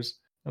shoulders.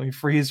 And we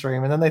freeze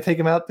frame, and then they take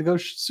him out to go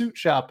suit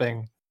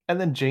shopping. And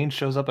then Jane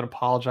shows up and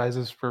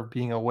apologizes for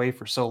being away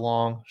for so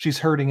long. She's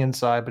hurting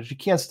inside, but she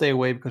can't stay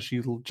away because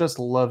she just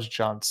loves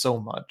John so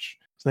much.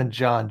 So then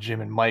John,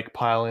 Jim, and Mike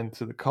pile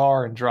into the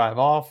car and drive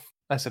off.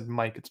 I said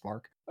Mike, it's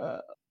Mark.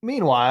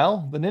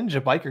 Meanwhile, the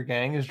ninja biker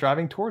gang is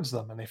driving towards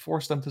them, and they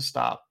force them to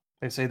stop.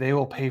 They say they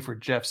will pay for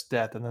Jeff's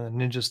death, and then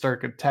the ninjas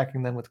start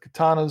attacking them with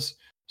katanas.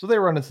 So they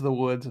run into the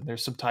woods, and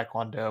there's some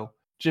taekwondo.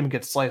 Jim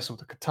gets sliced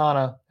with a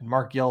katana, and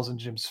Mark yells in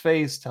Jim's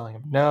face, telling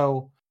him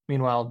no.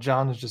 Meanwhile,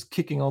 John is just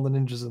kicking all the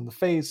ninjas in the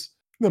face.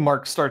 Then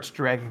Mark starts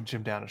dragging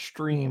Jim down a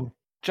stream.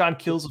 John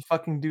kills a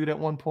fucking dude at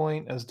one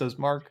point, as does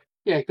Mark.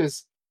 Yeah,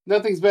 because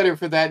nothing's better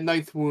for that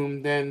ninth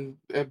wound than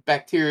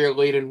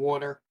bacteria-laden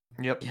water.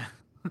 Yep.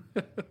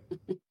 Yeah.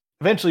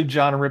 Eventually,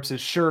 John rips his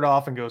shirt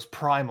off and goes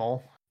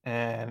primal.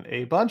 and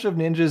a bunch of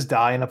ninjas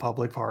die in a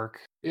public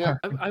park. Yeah.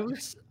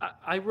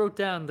 I wrote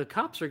down the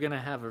cops are gonna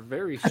have a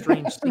very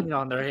strange scene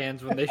on their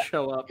hands when they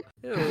show up.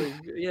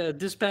 Yeah,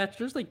 dispatch.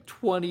 There's like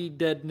 20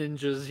 dead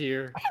ninjas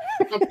here.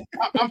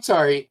 I'm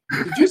sorry.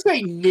 Did you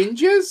say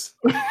ninjas?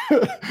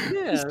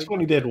 Yeah.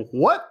 20 dead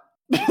what?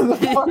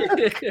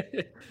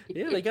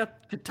 Yeah, they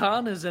got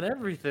katanas and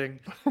everything.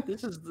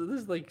 This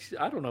is like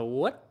I don't know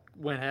what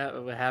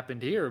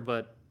happened here,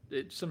 but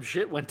some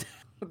shit went down.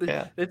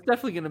 Yeah. It's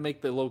definitely gonna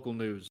make the local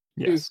news.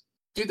 Yes.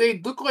 Do they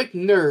look like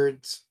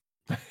nerds?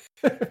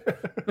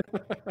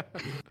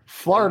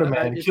 Florida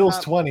man kills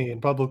not- 20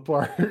 in public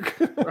park.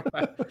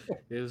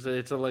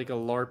 It's like a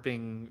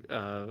LARPing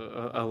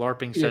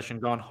session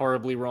gone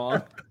horribly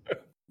wrong.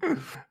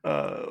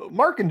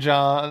 Mark and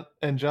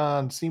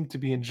John seem to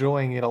be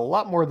enjoying it a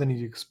lot more than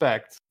you'd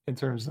expect in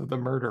terms of the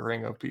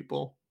murdering of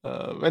people.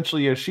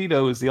 Eventually,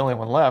 Yoshido is the only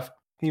one left.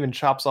 He even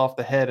chops off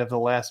the head of the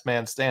last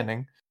man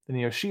standing. Then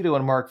Yoshido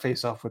and Mark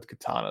face off with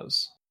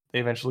katanas. They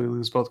eventually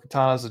lose both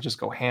katanas and just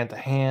go hand to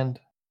hand,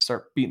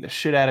 start beating the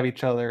shit out of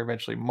each other.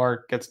 Eventually,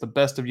 Mark gets the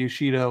best of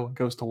Yoshido and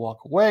goes to walk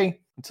away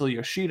until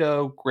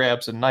Yoshido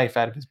grabs a knife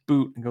out of his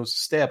boot and goes to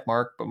stab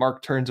Mark, but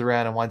Mark turns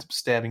around and winds up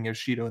stabbing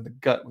Yoshido in the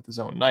gut with his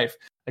own knife.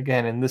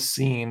 Again, in this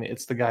scene,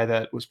 it's the guy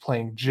that was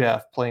playing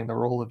Jeff, playing the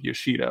role of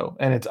Yoshido.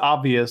 And it's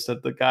obvious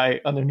that the guy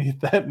underneath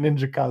that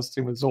ninja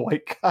costume is a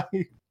white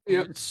guy.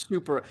 Yeah.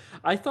 Super.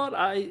 I thought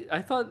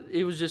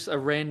it was just a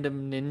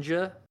random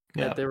ninja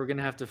that they were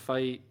gonna have to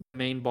fight the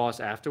main boss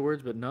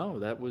afterwards, but no,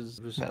 that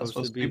was supposed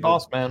to be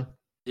boss man.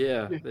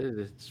 Yeah,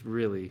 it's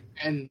really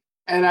And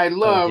I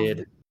love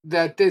did.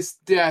 that this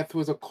death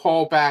was a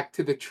callback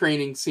to the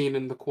training scene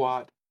in the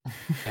quad.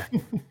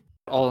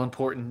 all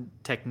important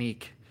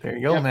technique. There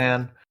you go, Yep.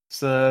 man.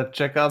 It's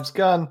Chekhov's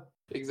gun.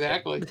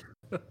 Exactly.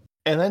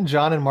 And then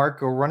John and Mark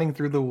go running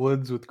through the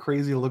woods with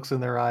crazy looks in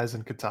their eyes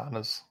and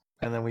katanas.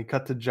 And then we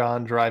cut to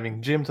John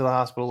driving Jim to the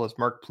hospital as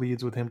Mark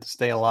pleads with him to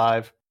stay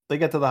alive. They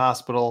get to the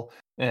hospital,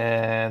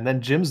 and then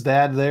Jim's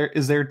dad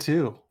is there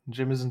too.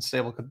 Jim is in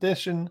stable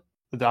condition.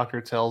 The doctor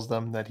tells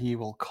them that he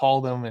will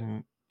call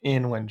them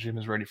in when Jim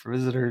is ready for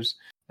visitors.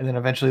 And then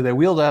eventually they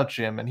wheeled out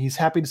Jim, and he's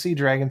happy to see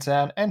Dragon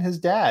Sound and his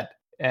dad.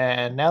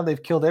 And now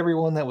they've killed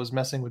everyone that was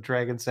messing with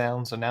Dragon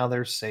Sound, so now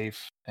they're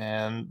safe.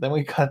 And then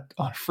we cut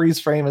on freeze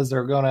frame as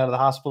they're going out of the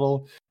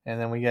hospital. And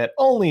then we get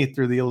only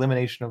through the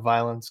elimination of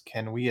violence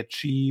can we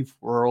achieve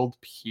world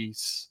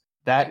peace.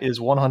 That is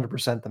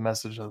 100% the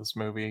message of this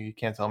movie. You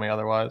can't tell me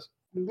otherwise.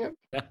 Yep.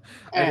 Yeah.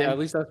 And- At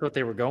least that's what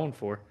they were going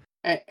for.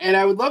 And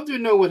I would love to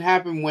know what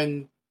happened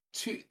when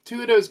two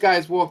of those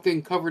guys walked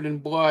in covered in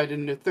blood,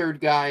 and the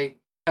third guy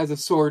has a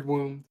sword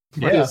wound.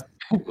 Yeah.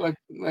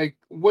 Like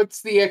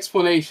what's the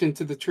explanation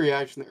to the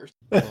triage nurse?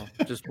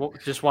 Well,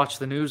 just watch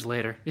the news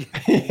later.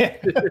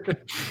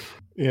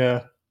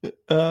 Yeah.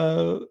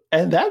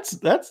 And that's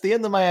the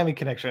end of Miami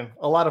Connection.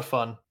 A lot of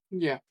fun.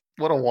 Yeah.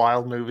 What a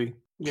wild movie.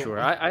 Yeah. Sure,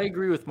 I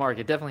agree with Mark.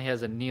 It definitely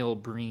has a Neil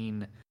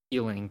Breen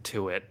feeling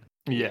to it.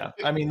 Yeah.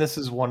 I mean, this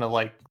is one of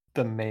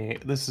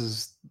this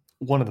is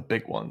one of the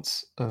big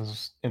ones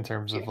in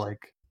terms of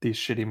like these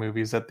shitty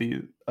movies that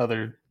the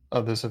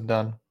others have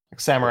done. Like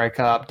Samurai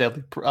Cop,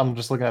 I'm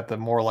just looking at them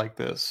more like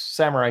this.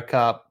 Samurai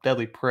Cop,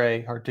 Deadly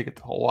Prey, Hard Ticket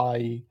to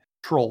Hawaii,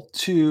 Troll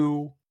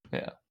 2,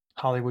 yeah,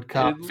 Hollywood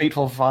Cop,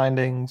 Fateful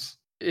Findings.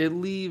 It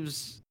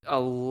leaves a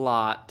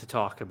lot to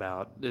talk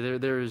about.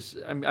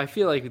 I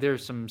feel like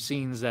there's some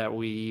scenes that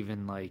we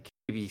even like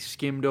maybe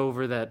skimmed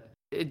over that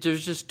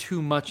there's just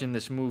too much in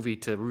this movie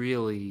to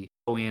really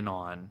go in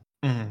on.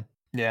 Mm-hmm.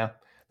 Yeah.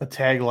 The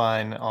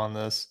tagline on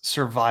this,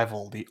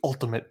 survival, the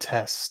ultimate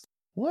test.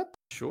 What?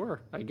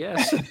 Sure, I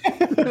guess.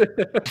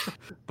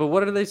 But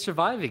what are they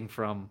surviving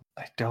from?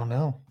 I don't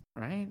know.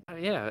 Right?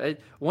 Yeah.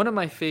 One of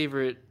my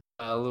favorite it's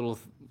a little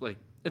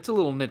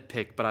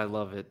nitpick, but I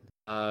love it.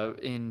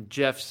 In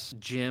Jeff's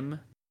gym,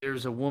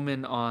 there's a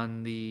woman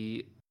on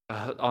the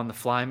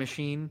fly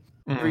machine.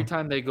 Every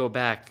time they go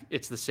back,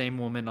 it's the same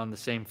woman on the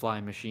same fly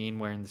machine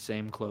wearing the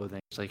same clothing.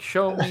 It's like,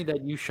 show me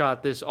that you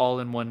shot this all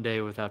in one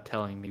day without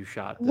telling me you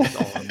shot this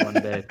all in one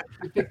day.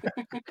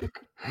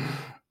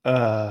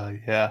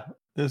 Yeah.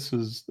 This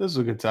was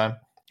a good time.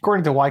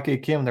 According to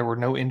YK Kim, there were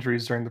no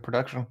injuries during the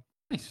production.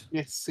 Nice.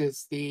 Yes,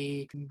 it's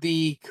the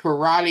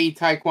karate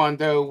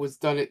taekwondo was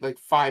done at like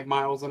 5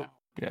 miles an hour.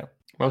 Yeah.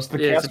 Most of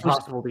the It's cast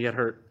impossible to get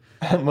hurt.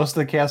 Most of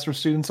the cast were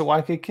students at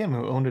YK Kim,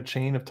 who owned a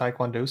chain of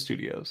taekwondo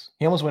studios.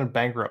 He almost went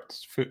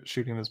bankrupt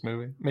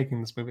making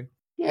this movie.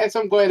 Yeah,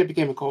 so I'm glad it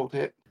became a cold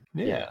hit.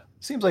 Yeah,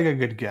 seems like a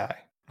good guy.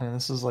 And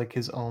this is like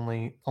his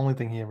only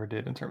thing he ever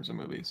did in terms of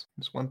movies.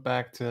 Just went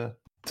back to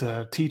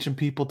teaching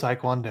people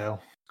taekwondo.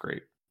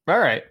 Great. All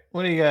right,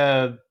 what do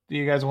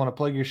you guys want to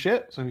plug your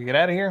shit so we can get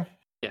out of here?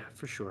 Yeah,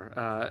 for sure.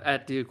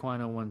 At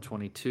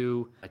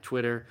Diaquino122 at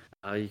Twitter.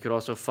 You could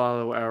also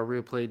follow our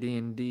Real Play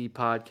D&D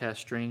podcast,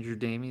 Stranger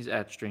Damies,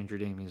 at Stranger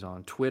Damies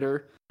on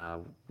Twitter.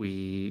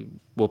 We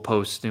will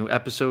post new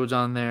episodes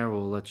on there.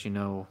 We'll let you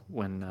know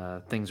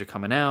when things are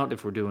coming out,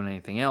 if we're doing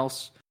anything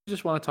else. We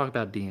just want to talk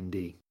about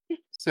D&D.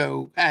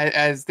 So,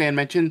 as Dan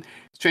mentioned,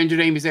 Stranger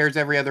Damies airs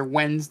every other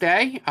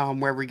Wednesday,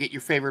 wherever you get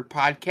your favorite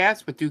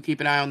podcast. But do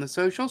keep an eye on the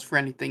socials for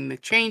anything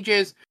that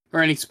changes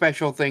or any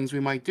special things we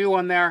might do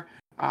on there.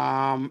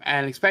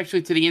 And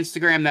especially to the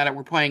Instagram that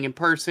we're playing in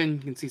person. You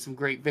can see some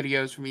great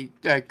videos from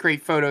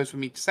great photos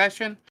from each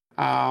session.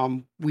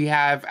 We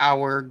have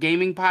our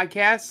gaming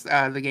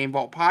podcast, the Game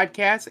Vault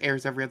Podcast,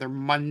 airs every other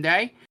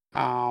Monday.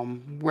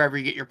 Wherever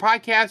you get your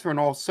podcasts or on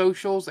all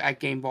socials at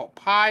Game Vault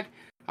Pod.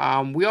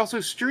 We also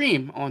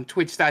stream on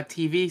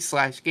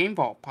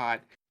twitch.tv/GameVaultPod.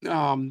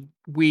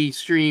 We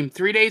stream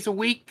 3 days a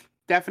week,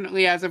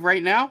 definitely as of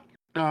right now.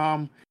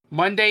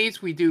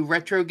 Mondays, we do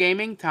retro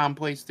gaming. Tom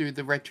plays through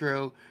the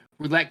retro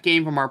roulette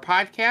game from our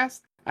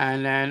podcast.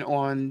 And then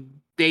on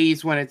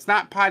days when it's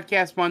not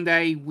Podcast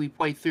Monday, we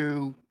play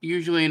through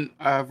usually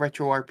a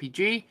retro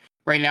RPG.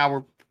 Right now,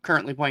 we're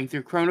currently playing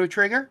through Chrono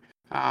Trigger.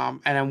 And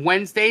then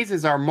Wednesdays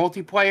is our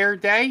multiplayer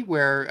day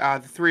where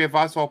the three of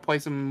us all play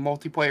some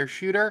multiplayer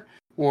shooter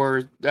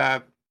or,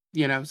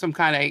 some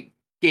kind of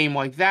game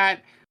like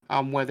that,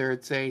 whether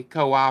it's a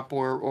co-op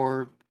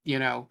or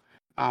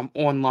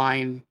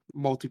online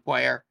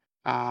multiplayer.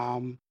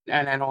 And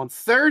then on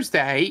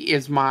Thursday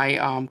is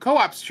my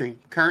co-op stream.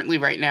 Currently,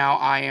 right now,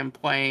 I am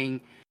playing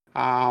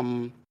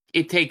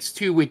It Takes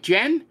Two with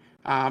Jen.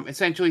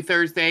 Essentially,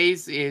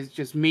 Thursdays is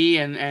just me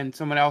and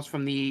someone else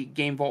from the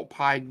Game Vault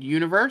Pod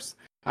universe.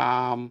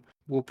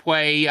 We'll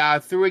play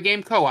through a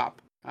game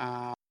co-op.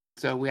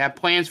 So we have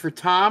plans for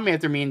Tom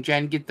after me and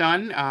Jen get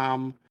done.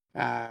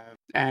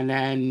 And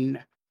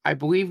then I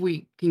believe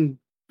we can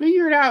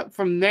figure it out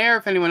from there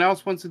if anyone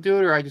else wants to do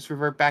it, or I just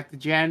revert back to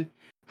Jen.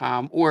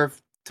 Or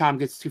if Tom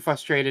gets too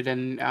frustrated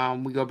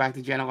and we go back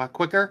to Jen a lot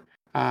quicker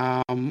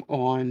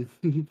on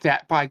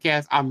that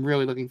podcast. I'm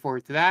really looking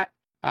forward to that.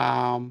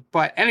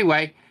 But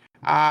anyway,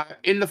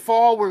 in the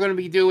fall, we're going to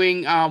be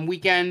doing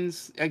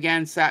weekends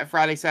again,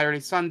 Friday,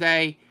 Saturday,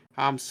 Sunday,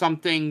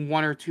 something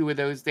one or two of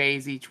those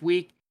days each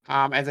week.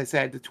 As I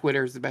said, the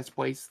Twitter is the best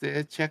place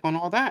to check on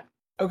all that.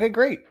 Okay,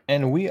 great.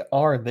 And we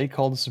are They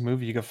Called This a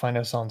Movie. You can find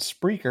us on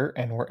Spreaker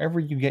and wherever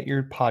you get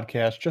your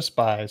podcast just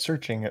by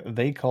searching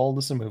They Called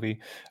This a Movie.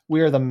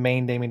 We are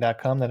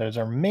themaindaming.com. That is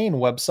our main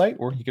website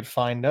where you could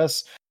find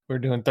us. We're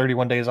doing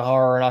 31 Days of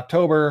Horror in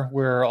October.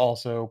 We're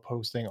also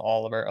posting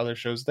all of our other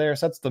shows there.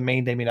 So that's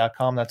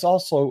themaindaming.com. That's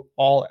also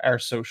all our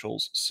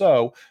socials.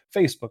 So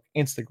Facebook,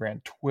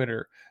 Instagram,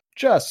 Twitter.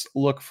 Just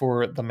look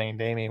for The Main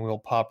Damien. We'll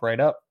pop right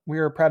up. We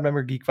are a proud member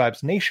of Geek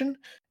Vibes Nation.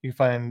 You can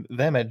find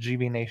them at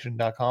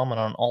gbnation.com and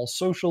on all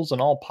socials and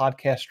all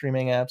podcast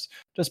streaming apps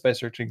just by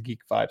searching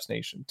Geek Vibes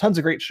Nation. Tons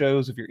of great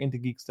shows. If you're into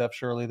geek stuff,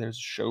 surely there's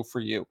a show for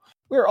you.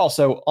 We're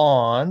also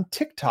on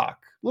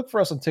TikTok. Look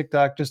for us on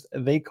TikTok. Just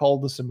They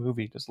Called This a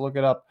Movie. Just look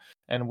it up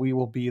and we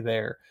will be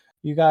there.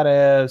 You got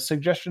a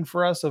suggestion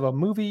for us of a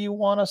movie you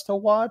want us to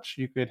watch?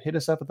 You could hit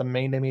us up at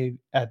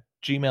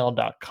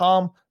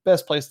themaindamien@gmail.com.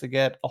 Best place to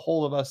get a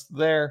hold of us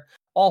there.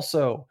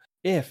 Also,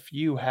 if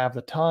you have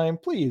the time,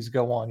 please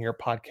go on your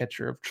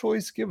podcatcher of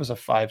choice. Give us a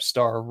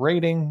 5-star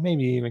rating.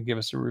 Maybe even give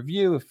us a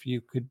review if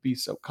you could be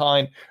so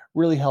kind.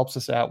 Really helps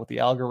us out with the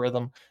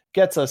algorithm,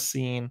 gets us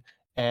seen,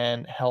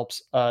 and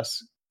helps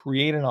us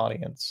create an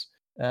audience.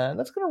 And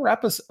that's going to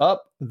wrap us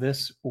up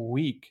this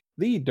week.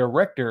 The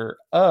director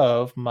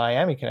of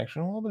Miami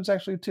Connection, well, there's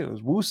actually two,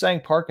 is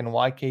Woo-Sang Park and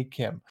YK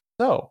Kim.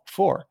 So,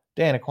 for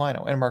Dan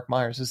Aquino and Mark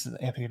Myers, this is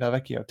Anthony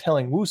Delvecchio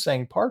telling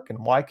Woo-Sang Park and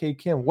YK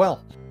Kim,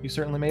 well, you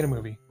certainly made a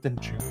movie,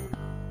 didn't you?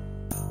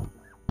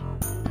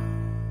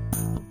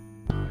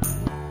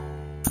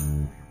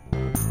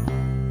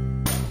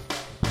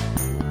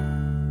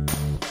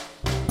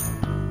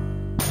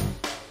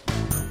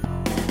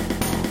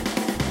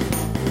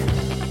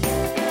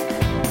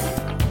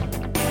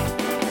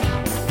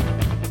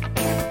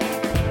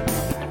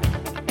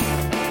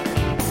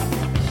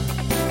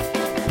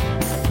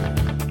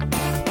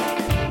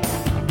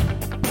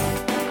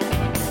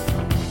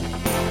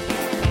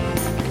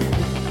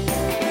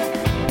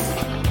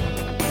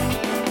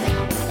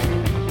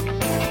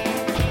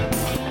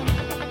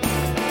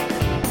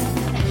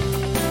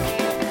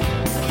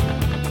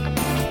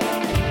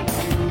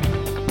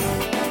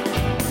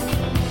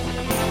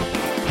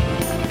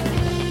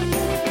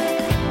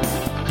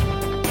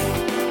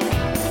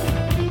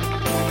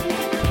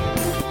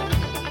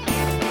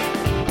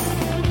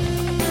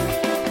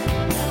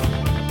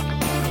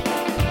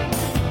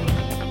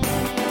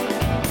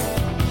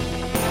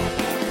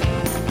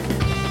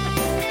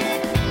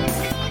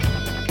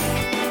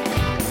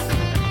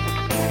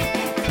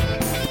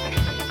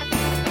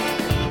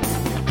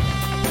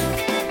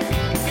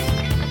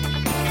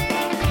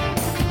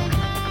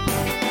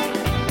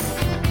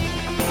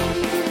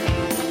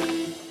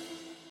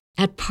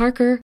 At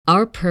Parker,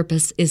 our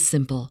purpose is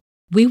simple.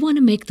 We want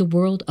to make the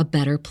world a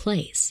better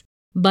place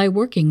by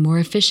working more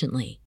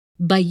efficiently,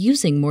 by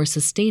using more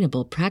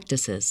sustainable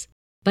practices,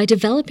 by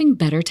developing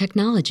better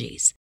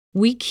technologies.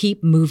 We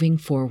keep moving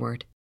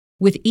forward.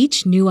 With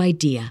each new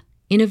idea,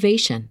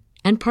 innovation,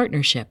 and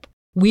partnership,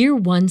 we're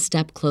one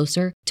step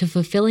closer to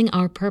fulfilling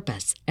our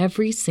purpose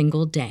every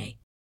single day.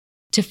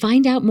 To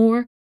find out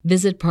more,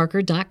 Visit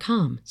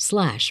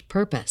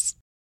parker.com/purpose.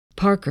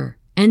 Parker,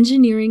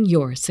 engineering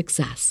your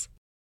success.